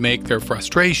they would make their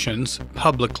frustrations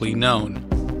publicly known.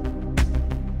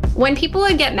 When people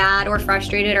would get mad or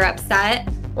frustrated or upset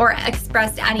or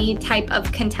expressed any type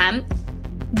of contempt,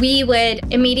 we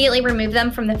would immediately remove them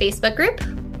from the Facebook group.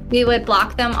 We would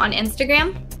block them on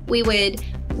Instagram. We would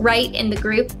write in the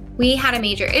group, "We had a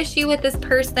major issue with this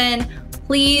person.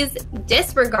 Please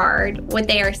disregard what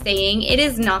they are saying. It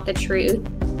is not the truth."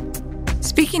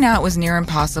 Speaking out was near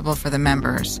impossible for the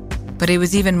members, but it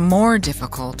was even more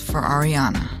difficult for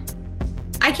Ariana.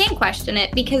 I can't question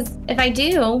it because if I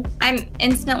do, I'm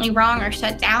instantly wrong or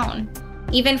shut down,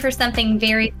 even for something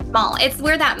very small. It's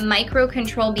where that micro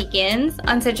control begins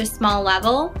on such a small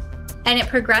level, and it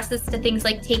progresses to things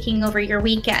like taking over your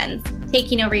weekends,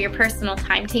 taking over your personal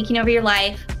time, taking over your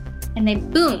life, and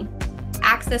then boom,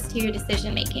 access to your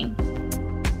decision making.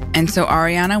 And so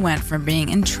Ariana went from being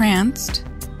entranced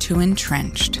to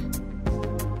entrenched.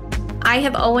 I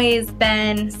have always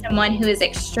been someone who is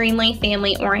extremely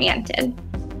family oriented.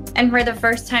 And for the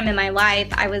first time in my life,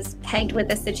 I was pegged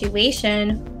with a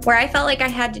situation where I felt like I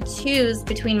had to choose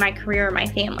between my career and my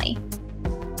family.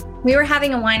 We were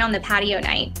having a wine on the patio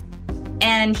night,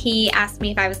 and he asked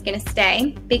me if I was going to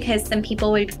stay because some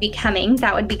people would be coming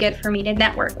that would be good for me to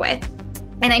network with.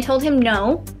 And I told him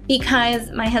no because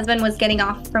my husband was getting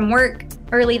off from work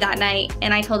early that night,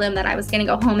 and I told him that I was going to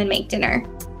go home and make dinner.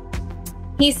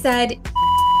 He said,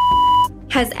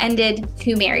 has ended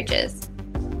 2 marriages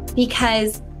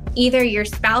because either your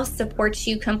spouse supports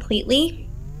you completely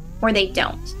or they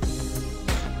don't.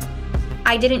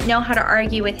 I didn't know how to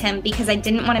argue with him because I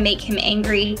didn't want to make him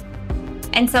angry.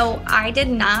 And so I did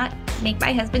not make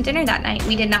my husband dinner that night.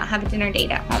 We did not have a dinner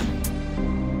date at home.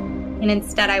 And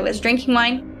instead I was drinking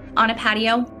wine on a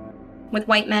patio with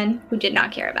white men who did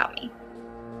not care about me.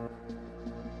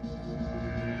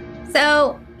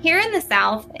 So here in the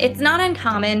South, it's not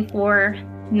uncommon for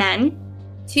men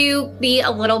to be a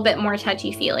little bit more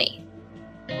touchy-feely.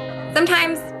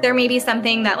 Sometimes there may be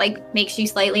something that makes you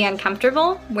slightly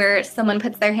uncomfortable, where someone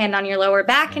puts their hand on your lower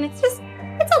back and it's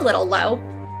a little low.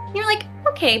 And you're like,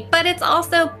 okay, but it's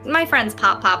also my friend's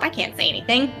pop, I can't say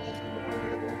anything.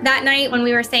 That night when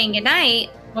we were saying goodnight,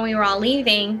 when we were all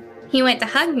leaving, he went to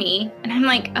hug me and I'm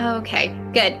like, oh, okay,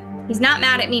 good. He's not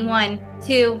mad at me, 1,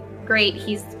 2, great,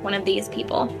 he's one of these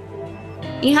people.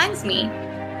 He hugs me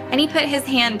and he put his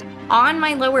hand on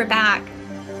my lower back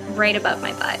right above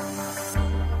my butt.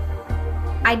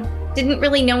 I didn't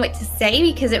really know what to say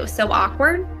because it was so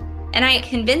awkward, and I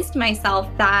convinced myself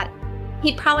that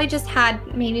he'd probably just had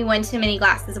maybe 1 too many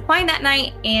glasses of wine that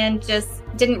night and just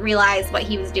didn't realize what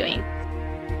he was doing.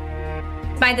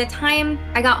 By the time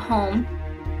I got home,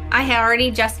 I had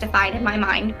already justified in my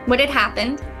mind what had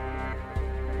happened.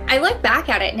 I look back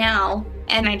at it now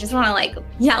and I just want to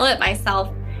yell at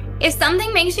myself. If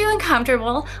something makes you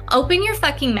uncomfortable, open your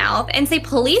fucking mouth and say,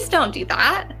 please don't do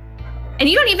that. And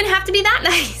you don't even have to be that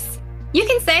nice. You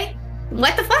can say,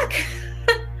 what the fuck?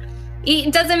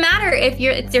 It doesn't matter if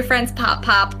it's your friend's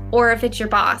pop, or if it's your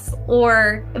boss,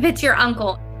 or if it's your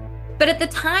uncle. But at the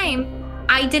time,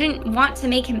 I didn't want to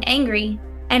make him angry,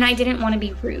 and I didn't want to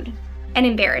be rude and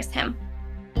embarrass him.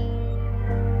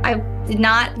 I did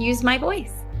not use my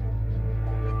voice.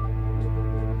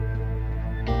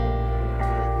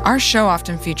 Our show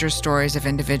often features stories of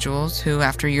individuals who,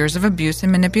 after years of abuse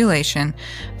and manipulation,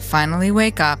 finally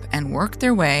wake up and work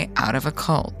their way out of a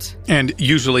cult. And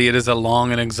usually it is a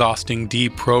long and exhausting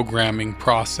deprogramming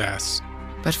process.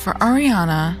 But for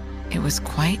Ariana, it was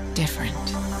quite different.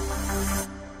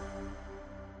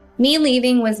 Me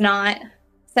leaving was not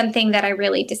something that I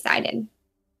really decided.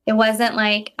 It wasn't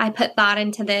like I put thought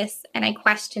into this and I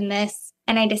questioned this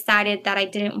and I decided that I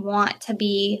didn't want to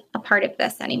be a part of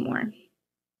this anymore.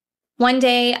 One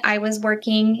day I was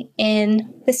working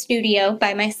in the studio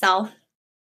by myself.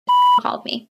 Called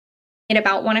me at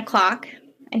about 1 o'clock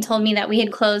and told me that we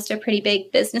had closed a pretty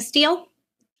big business deal.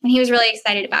 And he was really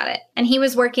excited about it. And he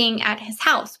was working at his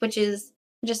house, which is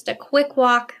just a quick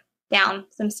walk down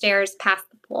some stairs past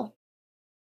the pool.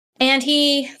 And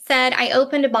he said, I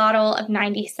opened a bottle of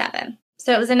 97.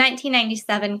 So it was a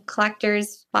 1997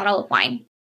 collector's bottle of wine.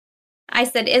 I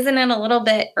said, isn't it a little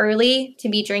bit early to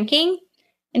be drinking?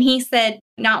 And he said,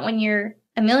 not when you're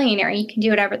a millionaire. You can do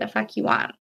whatever the fuck you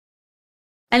want.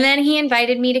 And then he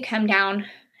invited me to come down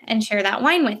and share that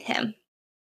wine with him.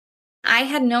 I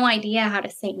had no idea how to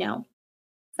say no.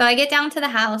 So I get down to the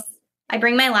house. I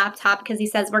bring my laptop because he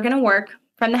says we're going to work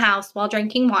from the house while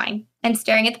drinking wine and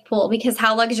staring at the pool because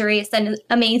how luxurious and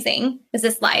amazing is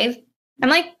this life? I'm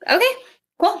like, okay,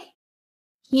 cool.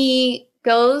 He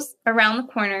goes around the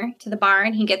corner to the bar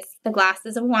and he gets the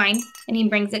glasses of wine and he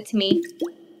brings it to me.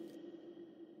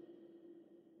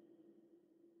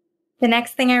 The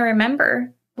next thing I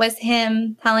remember was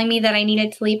him telling me that I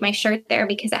needed to leave my shirt there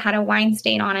because it had a wine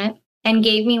stain on it, and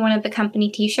gave me one of the company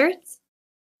t-shirts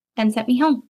and sent me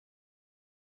home.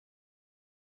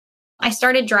 I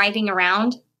started driving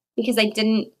around because I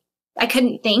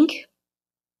couldn't think.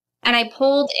 And I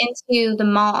pulled into the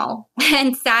mall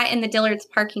and sat in the Dillard's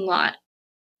parking lot.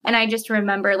 And I just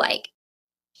remember like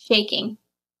shaking.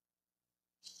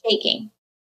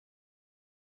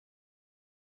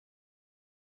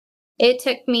 It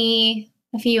took me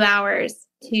a few hours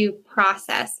to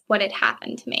process what had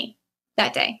happened to me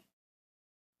that day.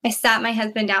 I sat my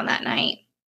husband down that night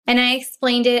and I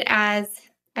explained it as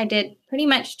I did pretty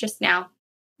much just now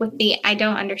with the I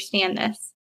don't understand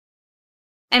this.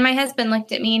 And my husband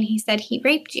looked at me and he said, he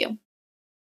raped you.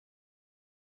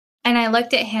 And I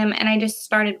looked at him and I just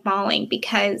started bawling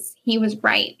because he was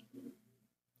right.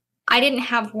 I didn't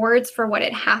have words for what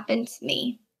had happened to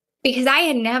me because I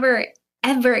had never,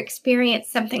 ever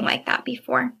experienced something like that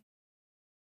before.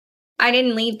 I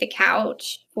didn't leave the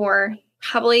couch for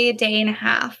probably a day and a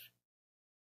half.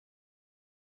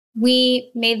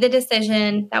 We made the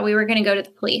decision that we were going to go to the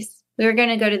police. We were going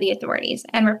to go to the authorities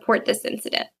and report this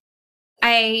incident.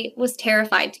 I was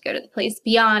terrified to go to the police,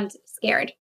 beyond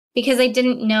scared, because I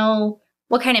didn't know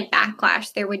what kind of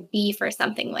backlash there would be for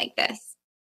something like this.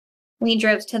 We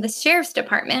drove to the sheriff's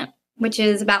department, which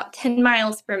is about 10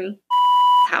 miles from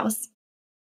house.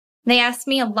 They asked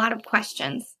me a lot of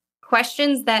questions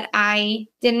that I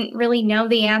didn't really know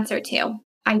the answer to.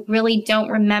 I really don't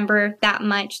remember that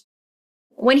much.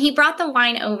 When he brought the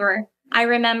wine over, I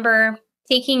remember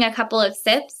taking a couple of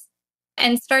sips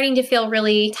and starting to feel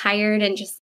really tired and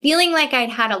just feeling like I'd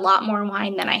had a lot more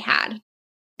wine than I had.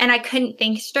 And I couldn't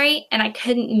think straight and I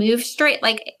couldn't move straight.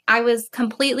 Like I was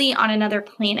completely on another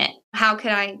planet. How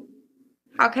could I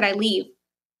leave?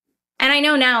 And I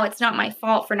know now it's not my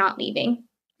fault for not leaving.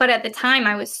 But at the time,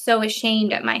 I was so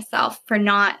ashamed at myself for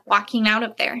not walking out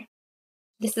of there.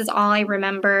 This is all I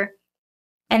remember.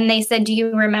 And they said, do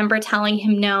you remember telling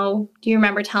him no? Do you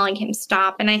remember telling him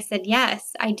stop? And I said,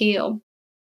 yes, I do.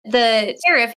 The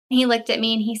sheriff, he looked at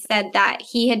me and he said that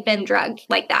he had been drugged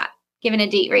like that, given a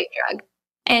date rape drug.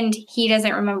 And he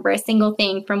doesn't remember a single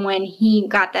thing from when he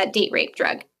got that date rape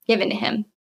drug given to him.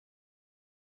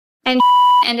 And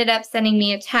ended up sending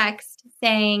me a text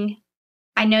saying,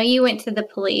 I know you went to the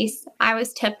police. I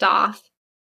was tipped off.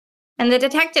 And the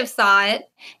detective saw it.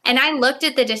 And I looked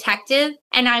at the detective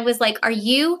and I was like, are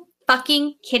you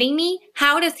fucking kidding me?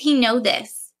 How does he know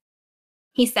this?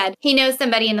 He said, he knows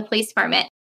somebody in the police department.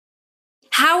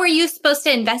 How are you supposed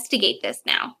to investigate this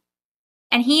now?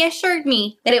 And he assured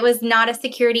me that it was not a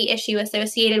security issue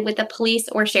associated with the police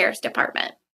or sheriff's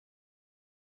department.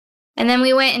 And then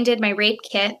we went and did my rape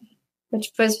kit,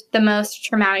 which was the most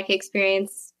traumatic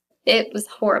experience. It was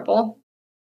horrible.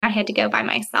 I had to go by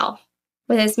myself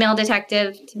with this male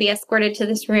detective to be escorted to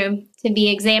this room, to be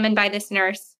examined by this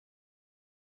nurse.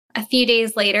 A few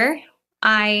days later,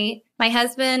 my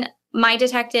husband, my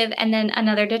detective, and then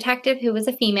another detective who was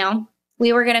a female,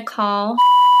 we were going to call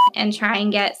and try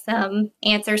and get some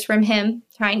answers from him,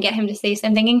 try and get him to say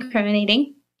something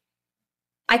incriminating.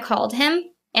 I called him.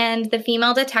 And the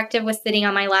female detective was sitting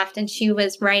on my left and she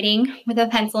was writing with a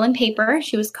pencil and paper.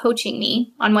 She was coaching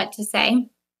me on what to say.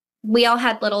 We all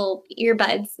had little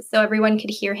earbuds so everyone could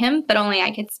hear him, but only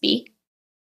I could speak.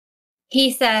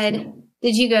 He said,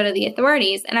 did you go to the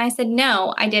authorities? And I said,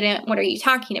 no, I didn't. What are you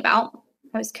talking about?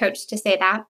 I was coached to say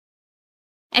that.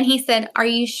 And he said, are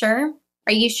you sure?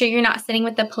 Are you sure you're not sitting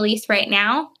with the police right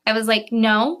now? I was like,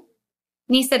 no.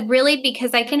 And he said, really?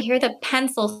 Because I can hear the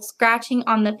pencil scratching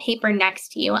on the paper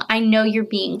next to you. I know you're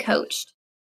being coached.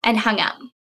 And hung up.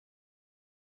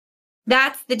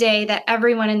 That's the day that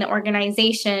everyone in the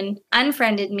organization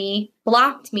unfriended me,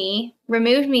 blocked me,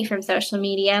 removed me from social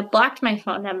media, blocked my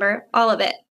phone number, all of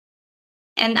it.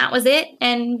 And that was it.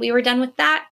 And we were done with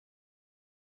that.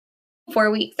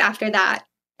 4 weeks after that,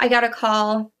 I got a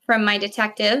call from my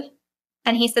detective.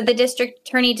 And he said the district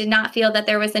attorney did not feel that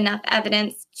there was enough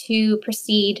evidence to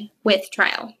proceed with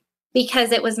trial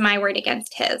because it was my word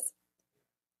against his.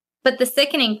 But the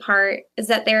sickening part is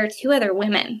that there are 2 other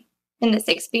women in this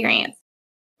experience.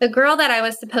 The girl that I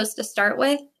was supposed to start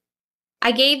with,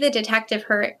 I gave the detective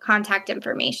her contact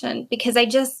information because I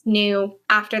just knew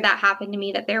after that happened to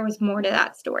me that there was more to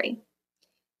that story.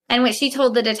 And what she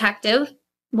told the detective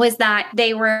was that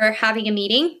they were having a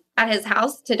meeting at his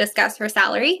house to discuss her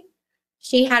salary.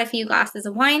 She had a few glasses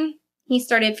of wine. He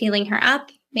started feeling her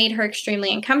up, made her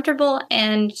extremely uncomfortable,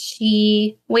 and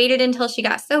she waited until she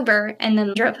got sober and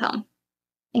then drove home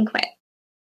and quit.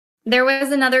 There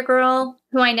was another girl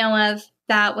who I know of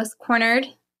that was cornered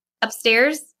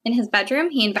Upstairs in his bedroom,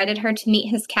 he invited her to meet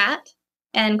his cat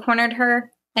and cornered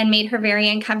her and made her very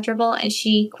uncomfortable, and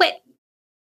she quit.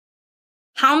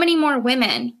 How many more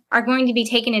women are going to be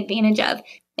taken advantage of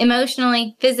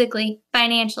emotionally, physically,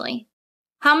 financially?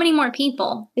 How many more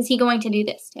people is he going to do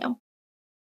this to?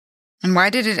 And why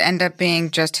did it end up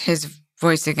being just his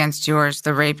voice against yours,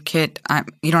 the rape kit?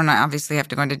 You don't obviously have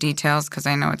to go into details because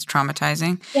I know it's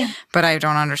traumatizing, but I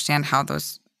don't understand how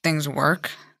those things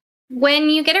work. When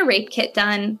you get a rape kit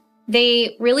done,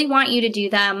 they really want you to do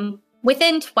them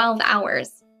within 12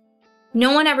 hours.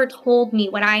 No one ever told me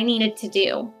what I needed to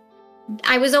do.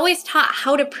 I was always taught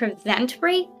how to prevent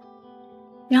rape.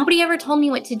 Nobody ever told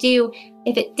me what to do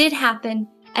if it did happen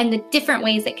and the different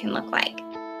ways it can look like.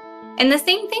 And the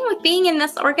same thing with being in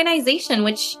this organization,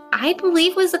 which I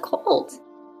believe was a cult.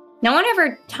 No one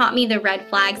ever taught me the red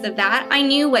flags of that. I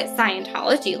knew what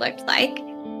Scientology looked like.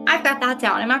 I've got that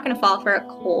down. I'm not going to fall for a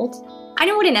cult. I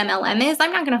know what an MLM is.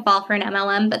 I'm not going to fall for an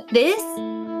MLM, but this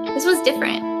was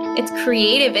different. It's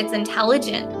creative, it's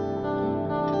intelligent,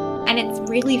 and it's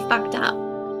really fucked up.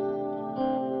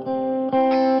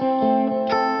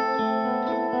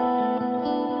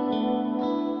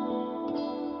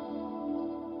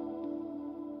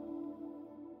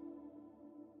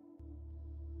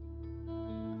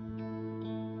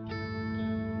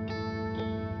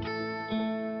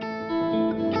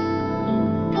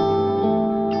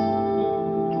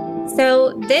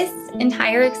 So this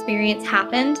entire experience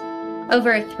happened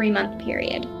over a 3-month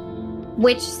period,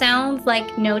 which sounds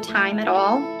like no time at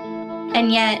all.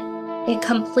 And yet it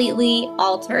completely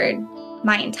altered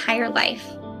my entire life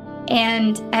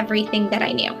and everything that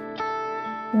I knew.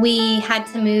 We had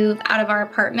to move out of our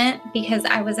apartment because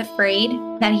I was afraid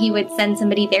that he would send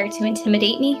somebody there to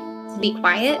intimidate me, to be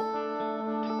quiet.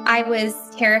 I was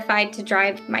terrified to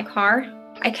drive my car.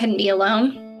 I couldn't be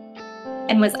alone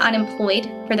and was unemployed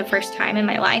for the first time in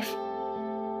my life.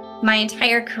 My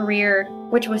entire career,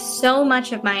 which was so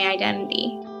much of my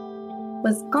identity,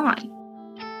 was gone.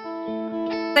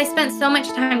 I spent so much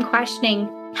time questioning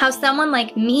how someone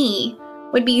like me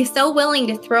would be so willing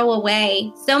to throw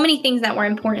away so many things that were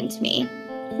important to me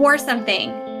for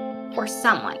something, for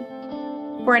someone,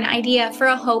 for an idea, for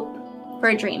a hope, for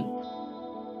a dream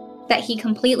that he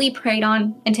completely preyed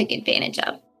on and took advantage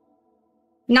of.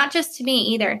 Not just to me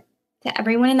either, to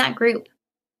everyone in that group.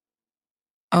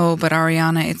 Oh, but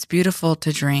Ariana, it's beautiful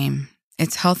to dream.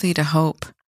 It's healthy to hope.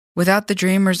 Without the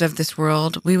dreamers of this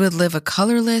world, we would live a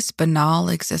colorless, banal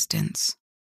existence.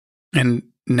 And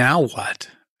now what?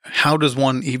 How does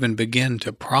one even begin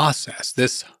to process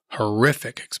this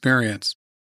horrific experience?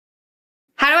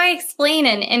 How do I explain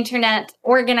an internet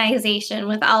organization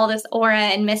with all this aura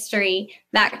and mystery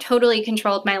that totally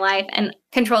controlled my life and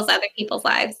controls other people's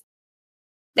lives?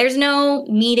 There's no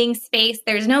meeting space.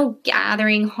 There's no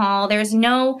gathering hall. There's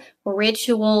no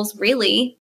rituals,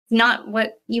 really. It's not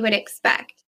what you would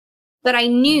expect. But I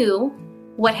knew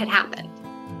what had happened.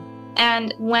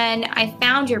 And when I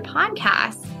found your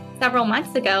podcast several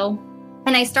months ago,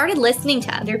 and I started listening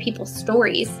to other people's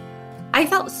stories, I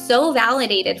felt so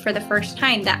validated for the first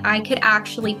time that I could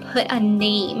actually put a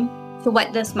name to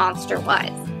what this monster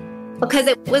was. Because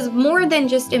it was more than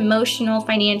just emotional,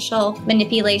 financial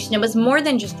manipulation. It was more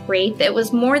than just rape. It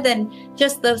was more than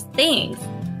just those things.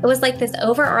 It was like this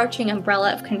overarching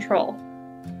umbrella of control.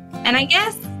 And I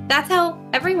guess that's how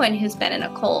everyone who's been in a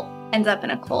cult ends up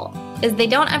in a cult, is they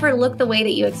don't ever look the way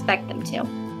that you expect them to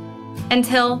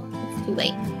until it's too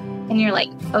late. And you're like,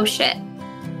 oh shit.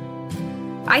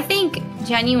 I think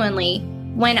genuinely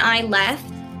when I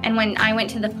left and when I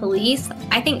went to the police,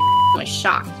 I think was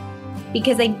shocked.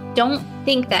 Because I don't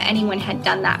think that anyone had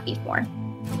done that before.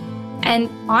 And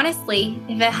honestly,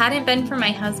 if it hadn't been for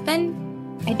my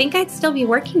husband, I think I'd still be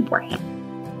working for him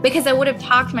because I would have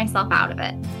talked myself out of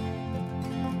it.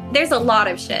 There's a lot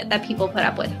of shit that people put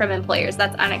up with from employers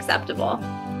that's unacceptable.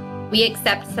 We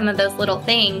accept some of those little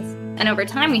things, and over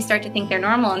time we start to think they're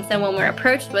normal. And so when we're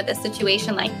approached with a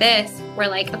situation like this, we're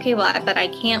like, okay, well, but I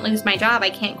can't lose my job. I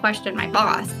can't question my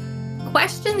boss.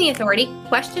 Question the authority,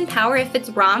 question power. If it's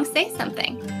wrong, say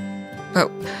something. But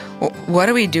what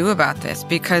do we do about this?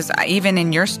 Because even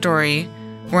in your story,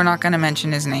 we're not going to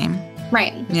mention his name.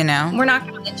 Right. You know? We're not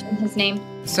going to mention his name.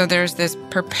 So there's this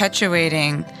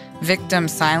perpetuating victim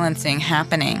silencing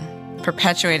happening,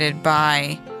 perpetuated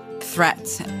by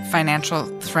threats, financial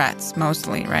threats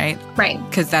mostly, right? Right.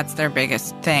 Because that's their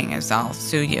biggest thing is I'll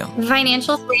sue you. The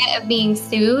financial threat of being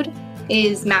sued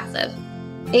is massive.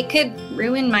 It could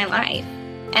ruin my life,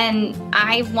 and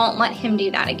I won't let him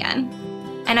do that again.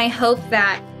 And I hope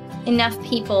that enough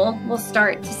people will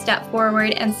start to step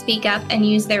forward and speak up and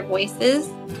use their voices.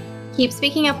 Keep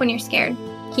speaking up when you're scared.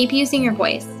 Keep using your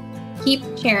voice.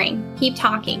 Keep sharing. Keep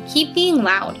talking. Keep being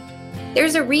loud.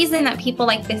 There's a reason that people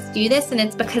like this do this, and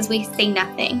it's because we say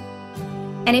nothing.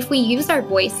 And if we use our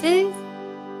voices,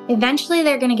 eventually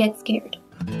they're going to get scared.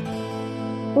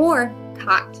 Or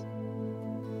caught.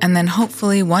 And then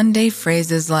hopefully one day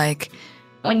phrases like,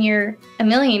 When you're a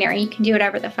millionaire, you can do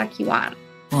whatever the fuck you want.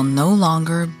 will no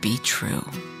longer be true.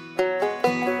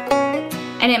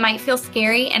 And it might feel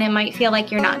scary and it might feel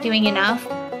like you're not doing enough.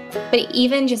 But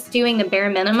even just doing the bare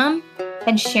minimum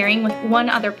and sharing with one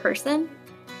other person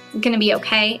is going to be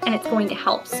okay, and it's going to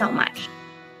help so much.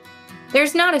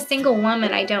 There's not a single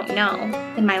woman I don't know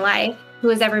in my life who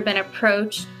has ever been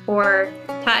approached or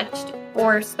touched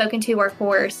or spoken to or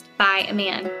coerced by a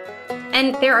man.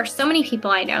 And there are so many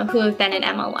people I know who have been in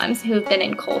MLMs, who have been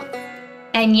in cults.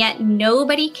 And yet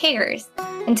nobody cares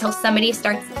until somebody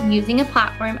starts using a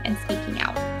platform and speaking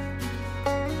out.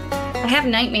 I have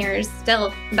nightmares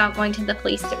still about going to the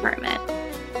police department.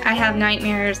 I have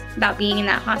nightmares about being in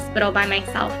that hospital by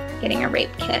myself, getting a rape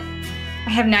kit.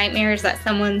 I have nightmares that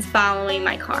someone's following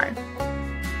my car.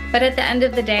 But at the end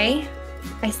of the day,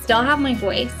 I still have my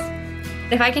voice.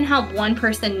 If I can help one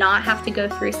person not have to go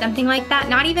through something like that,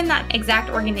 not even that exact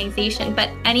organization, but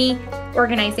any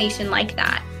organization like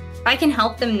that, if I can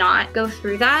help them not go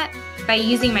through that by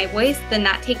using my voice, then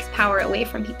that takes power away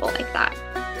from people like that.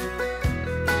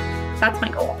 That's my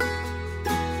goal.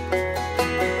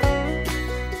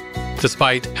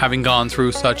 Despite having gone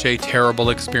through such a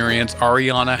terrible experience,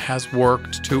 Ariana has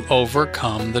worked to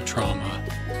overcome the trauma.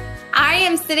 I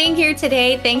am sitting here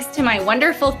today thanks to my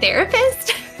wonderful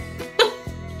therapist.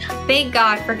 Thank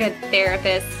God for good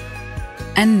therapists.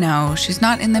 And no, she's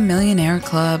not in the millionaire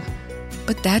club,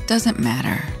 but that doesn't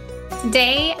matter.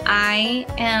 Today, I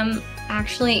am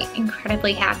actually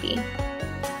incredibly happy.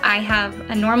 I have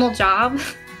a normal job.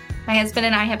 My husband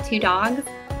and I have 2 dogs.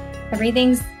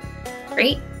 Everything's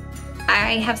great.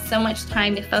 I have so much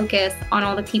time to focus on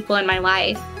all the people in my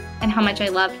life and how much I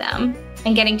love them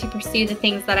and getting to pursue the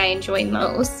things that I enjoy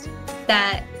most,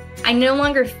 that I no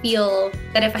longer feel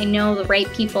that if I know the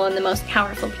right people and the most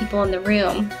powerful people in the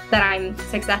room, that I'm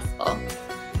successful.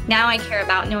 Now I care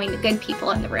about knowing the good people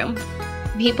in the room,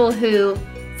 people who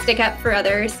stick up for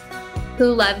others,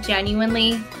 who love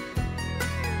genuinely.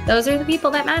 Those are the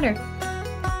people that matter.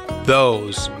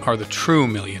 Those are the true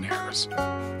millionaires.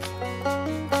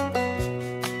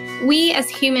 We as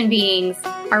human beings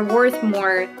are worth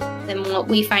more than what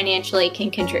we financially can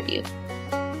contribute.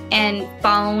 And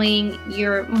following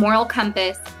your moral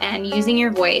compass and using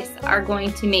your voice are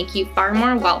going to make you far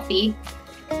more wealthy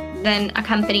than a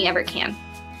company ever can.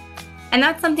 And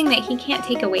that's something that he can't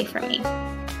take away from me.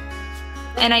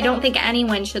 And I don't think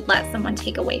anyone should let someone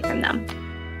take away from them.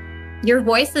 Your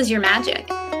voice is your magic.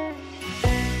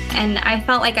 And I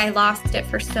felt like I lost it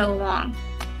for so long.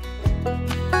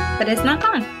 But it's not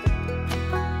gone.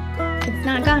 It's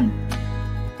not gone.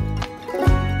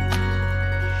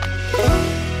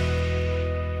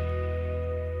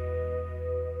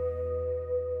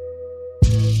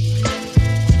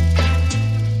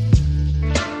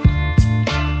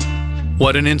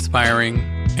 What an inspiring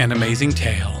and amazing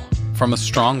tale from a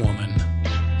strong woman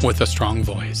with a strong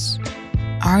voice.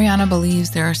 Ariana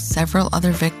believes there are several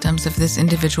other victims of this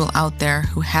individual out there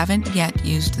who haven't yet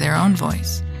used their own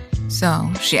voice.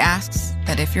 So she asks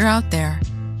that if you're out there,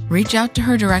 reach out to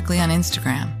her directly on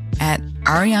Instagram at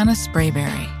Ariana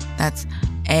Sprayberry. That's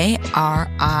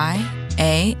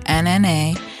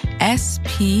ArianaSprayBary.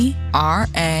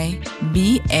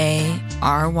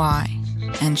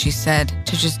 And she said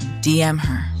to just DM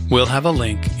her. We'll have a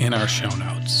link in our show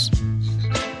notes.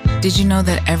 Did you know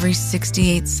that every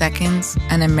 68 seconds,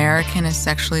 an American is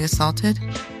sexually assaulted?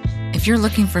 If you're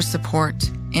looking for support,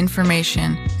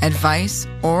 information, advice,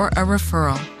 or a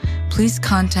referral, please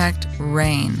contact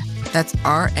RAINN, that's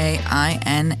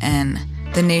RAINN,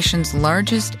 the nation's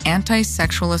largest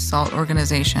anti-sexual assault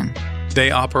organization. They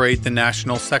operate the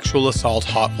National Sexual Assault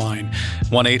Hotline,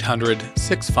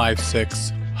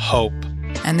 1-800-656-HOPE.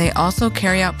 And they also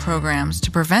carry out programs to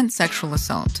prevent sexual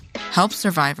assault, help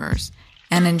survivors,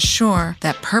 and ensure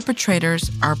that perpetrators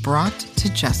are brought to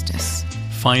justice.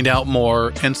 Find out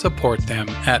more and support them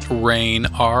at RAINN,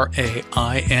 RAINN.org.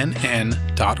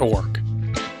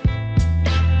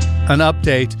 An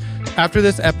update. After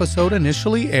this episode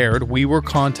initially aired, we were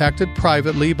contacted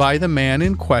privately by the man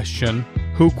in question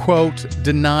who, quote,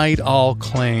 denied all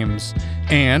claims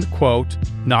and, quote,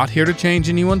 not here to change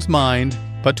anyone's mind,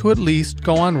 but to at least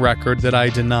go on record that I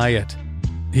deny it.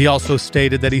 He also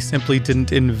stated that he simply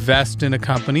didn't invest in a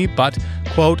company, but,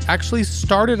 quote, actually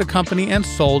started a company and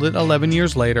sold it 11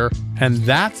 years later, and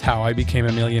that's how I became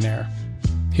a millionaire.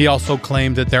 He also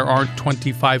claimed that there aren't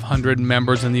 2,500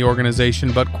 members in the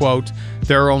organization, but, quote,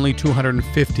 there are only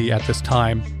 250 at this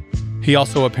time. He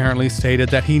also apparently stated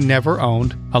that he never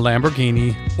owned a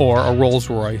Lamborghini or a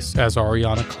Rolls-Royce, as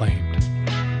Ariana claimed.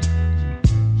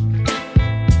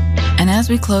 And as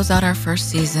we close out our first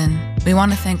season, we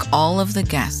want to thank all of the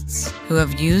guests who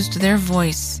have used their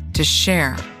voice to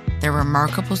share their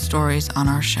remarkable stories on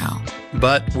our show.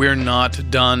 But we're not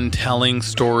done telling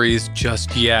stories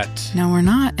just yet. No, we're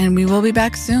not. And we will be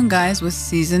back soon, guys, with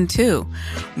season 2,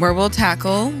 where we'll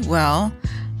tackle, well,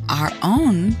 our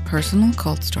own personal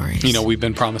cult stories. You know, we've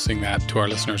been promising that to our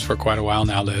listeners for quite a while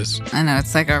now, Liz. I know,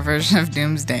 it's like our version of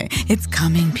Doomsday. It's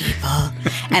coming, people.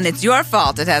 And it's your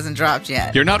fault it hasn't dropped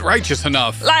yet. You're not righteous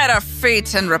enough. Lie at our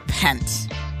feet and repent.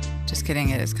 Just kidding,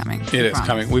 it is coming. It is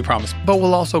coming, we promise. But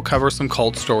we'll also cover some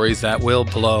cult stories that will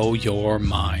blow your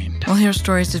mind. We'll hear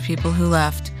stories of people who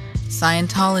left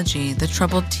Scientology, the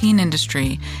troubled teen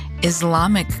industry,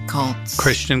 Islamic cults,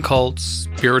 Christian cults,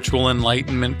 spiritual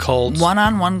enlightenment cults,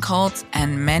 one-on-one cults,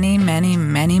 and many, many,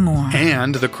 many more.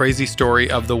 And the crazy story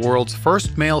of the world's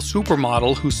first male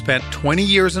supermodel who spent 20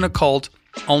 years in a cult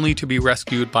only to be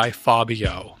rescued by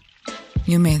Fabio.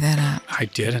 You made that up. I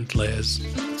didn't, Liz.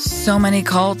 So many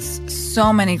cults,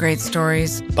 so many great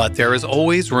stories. But there is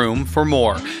always room for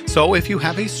more. So if you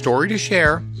have a story to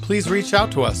share, please reach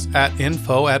out to us at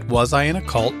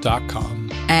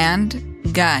info@wasinaCult.com. And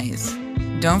guys,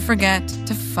 don't forget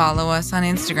to follow us on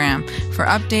Instagram for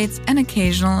updates and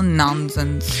occasional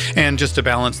nonsense. And just to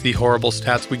balance the horrible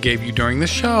stats we gave you during the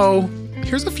show,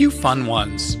 here's a few fun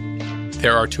ones.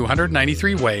 There are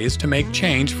 293 ways to make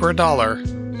change for $1.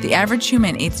 The average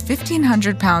human eats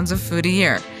 1,500 pounds of food a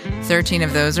year. 13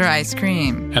 of those are ice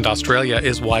cream. And Australia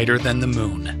is wider than the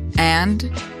moon. And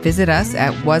visit us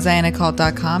at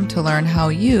wasinaCult.com to learn how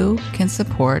you can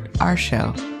support our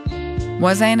show.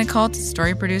 Was I in a Cult is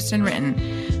story produced and written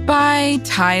by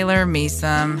Tyler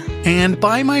Measom. And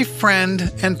by my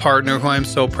friend and partner, who I'm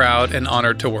so proud and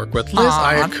honored to work with, Liz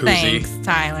Iacuzzi. Thanks,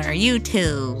 Tyler. You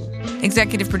too.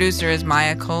 Executive producer is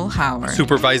Maya Cole Howard.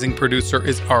 Supervising producer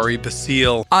is Ari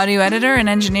Basile. Audio editor and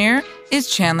engineer is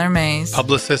Chandler Mays.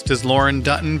 Publicist is Lauren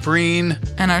Dutton-Breen.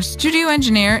 And our studio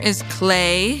engineer is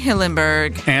Clay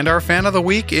Hillenberg. And our fan of the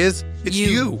week is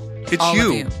you. It's all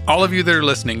you. Of you. All of you that are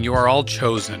listening, you are all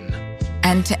chosen.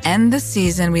 And to end the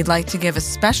season, we'd like to give a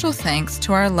special thanks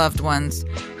to our loved ones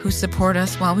who support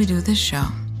us while we do this show.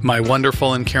 My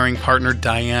wonderful and caring partner,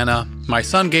 Diana, my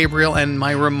son, Gabriel, and my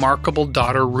remarkable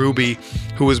daughter, Ruby,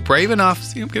 who was brave enough,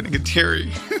 see, I'm getting a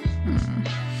teary,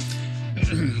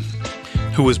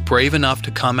 who was brave enough to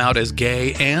come out as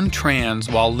gay and trans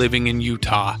while living in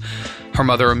Utah. Her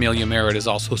mother, Amelia Merritt, is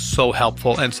also so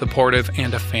helpful and supportive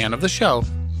and a fan of the show.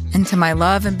 And to my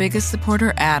love and biggest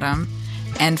supporter, Adam,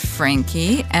 and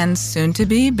Frankie, and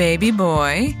soon-to-be baby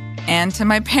boy, and to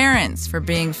my parents for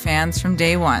being fans from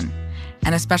day one.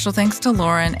 And a special thanks to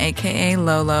Lauren, a.k.a.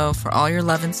 Lolo, for all your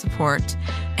love and support.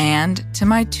 And to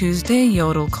my Tuesday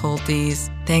Yodel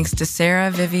culties, thanks to Sarah,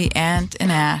 Vivi, Ant,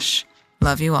 and Ash.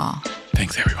 Love you all.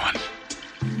 Thanks, everyone.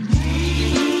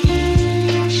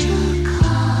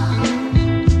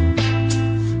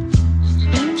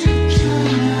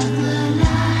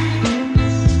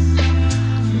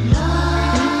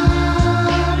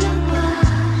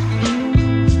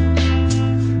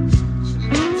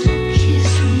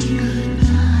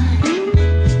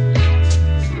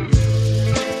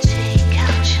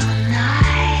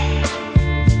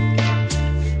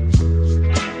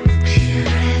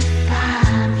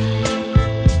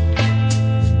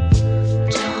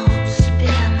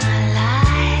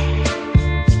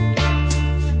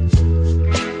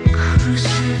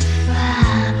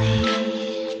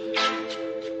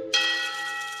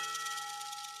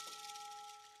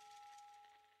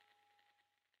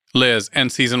 Liz,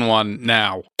 end season 1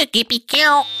 now.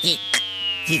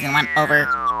 Season 1 over.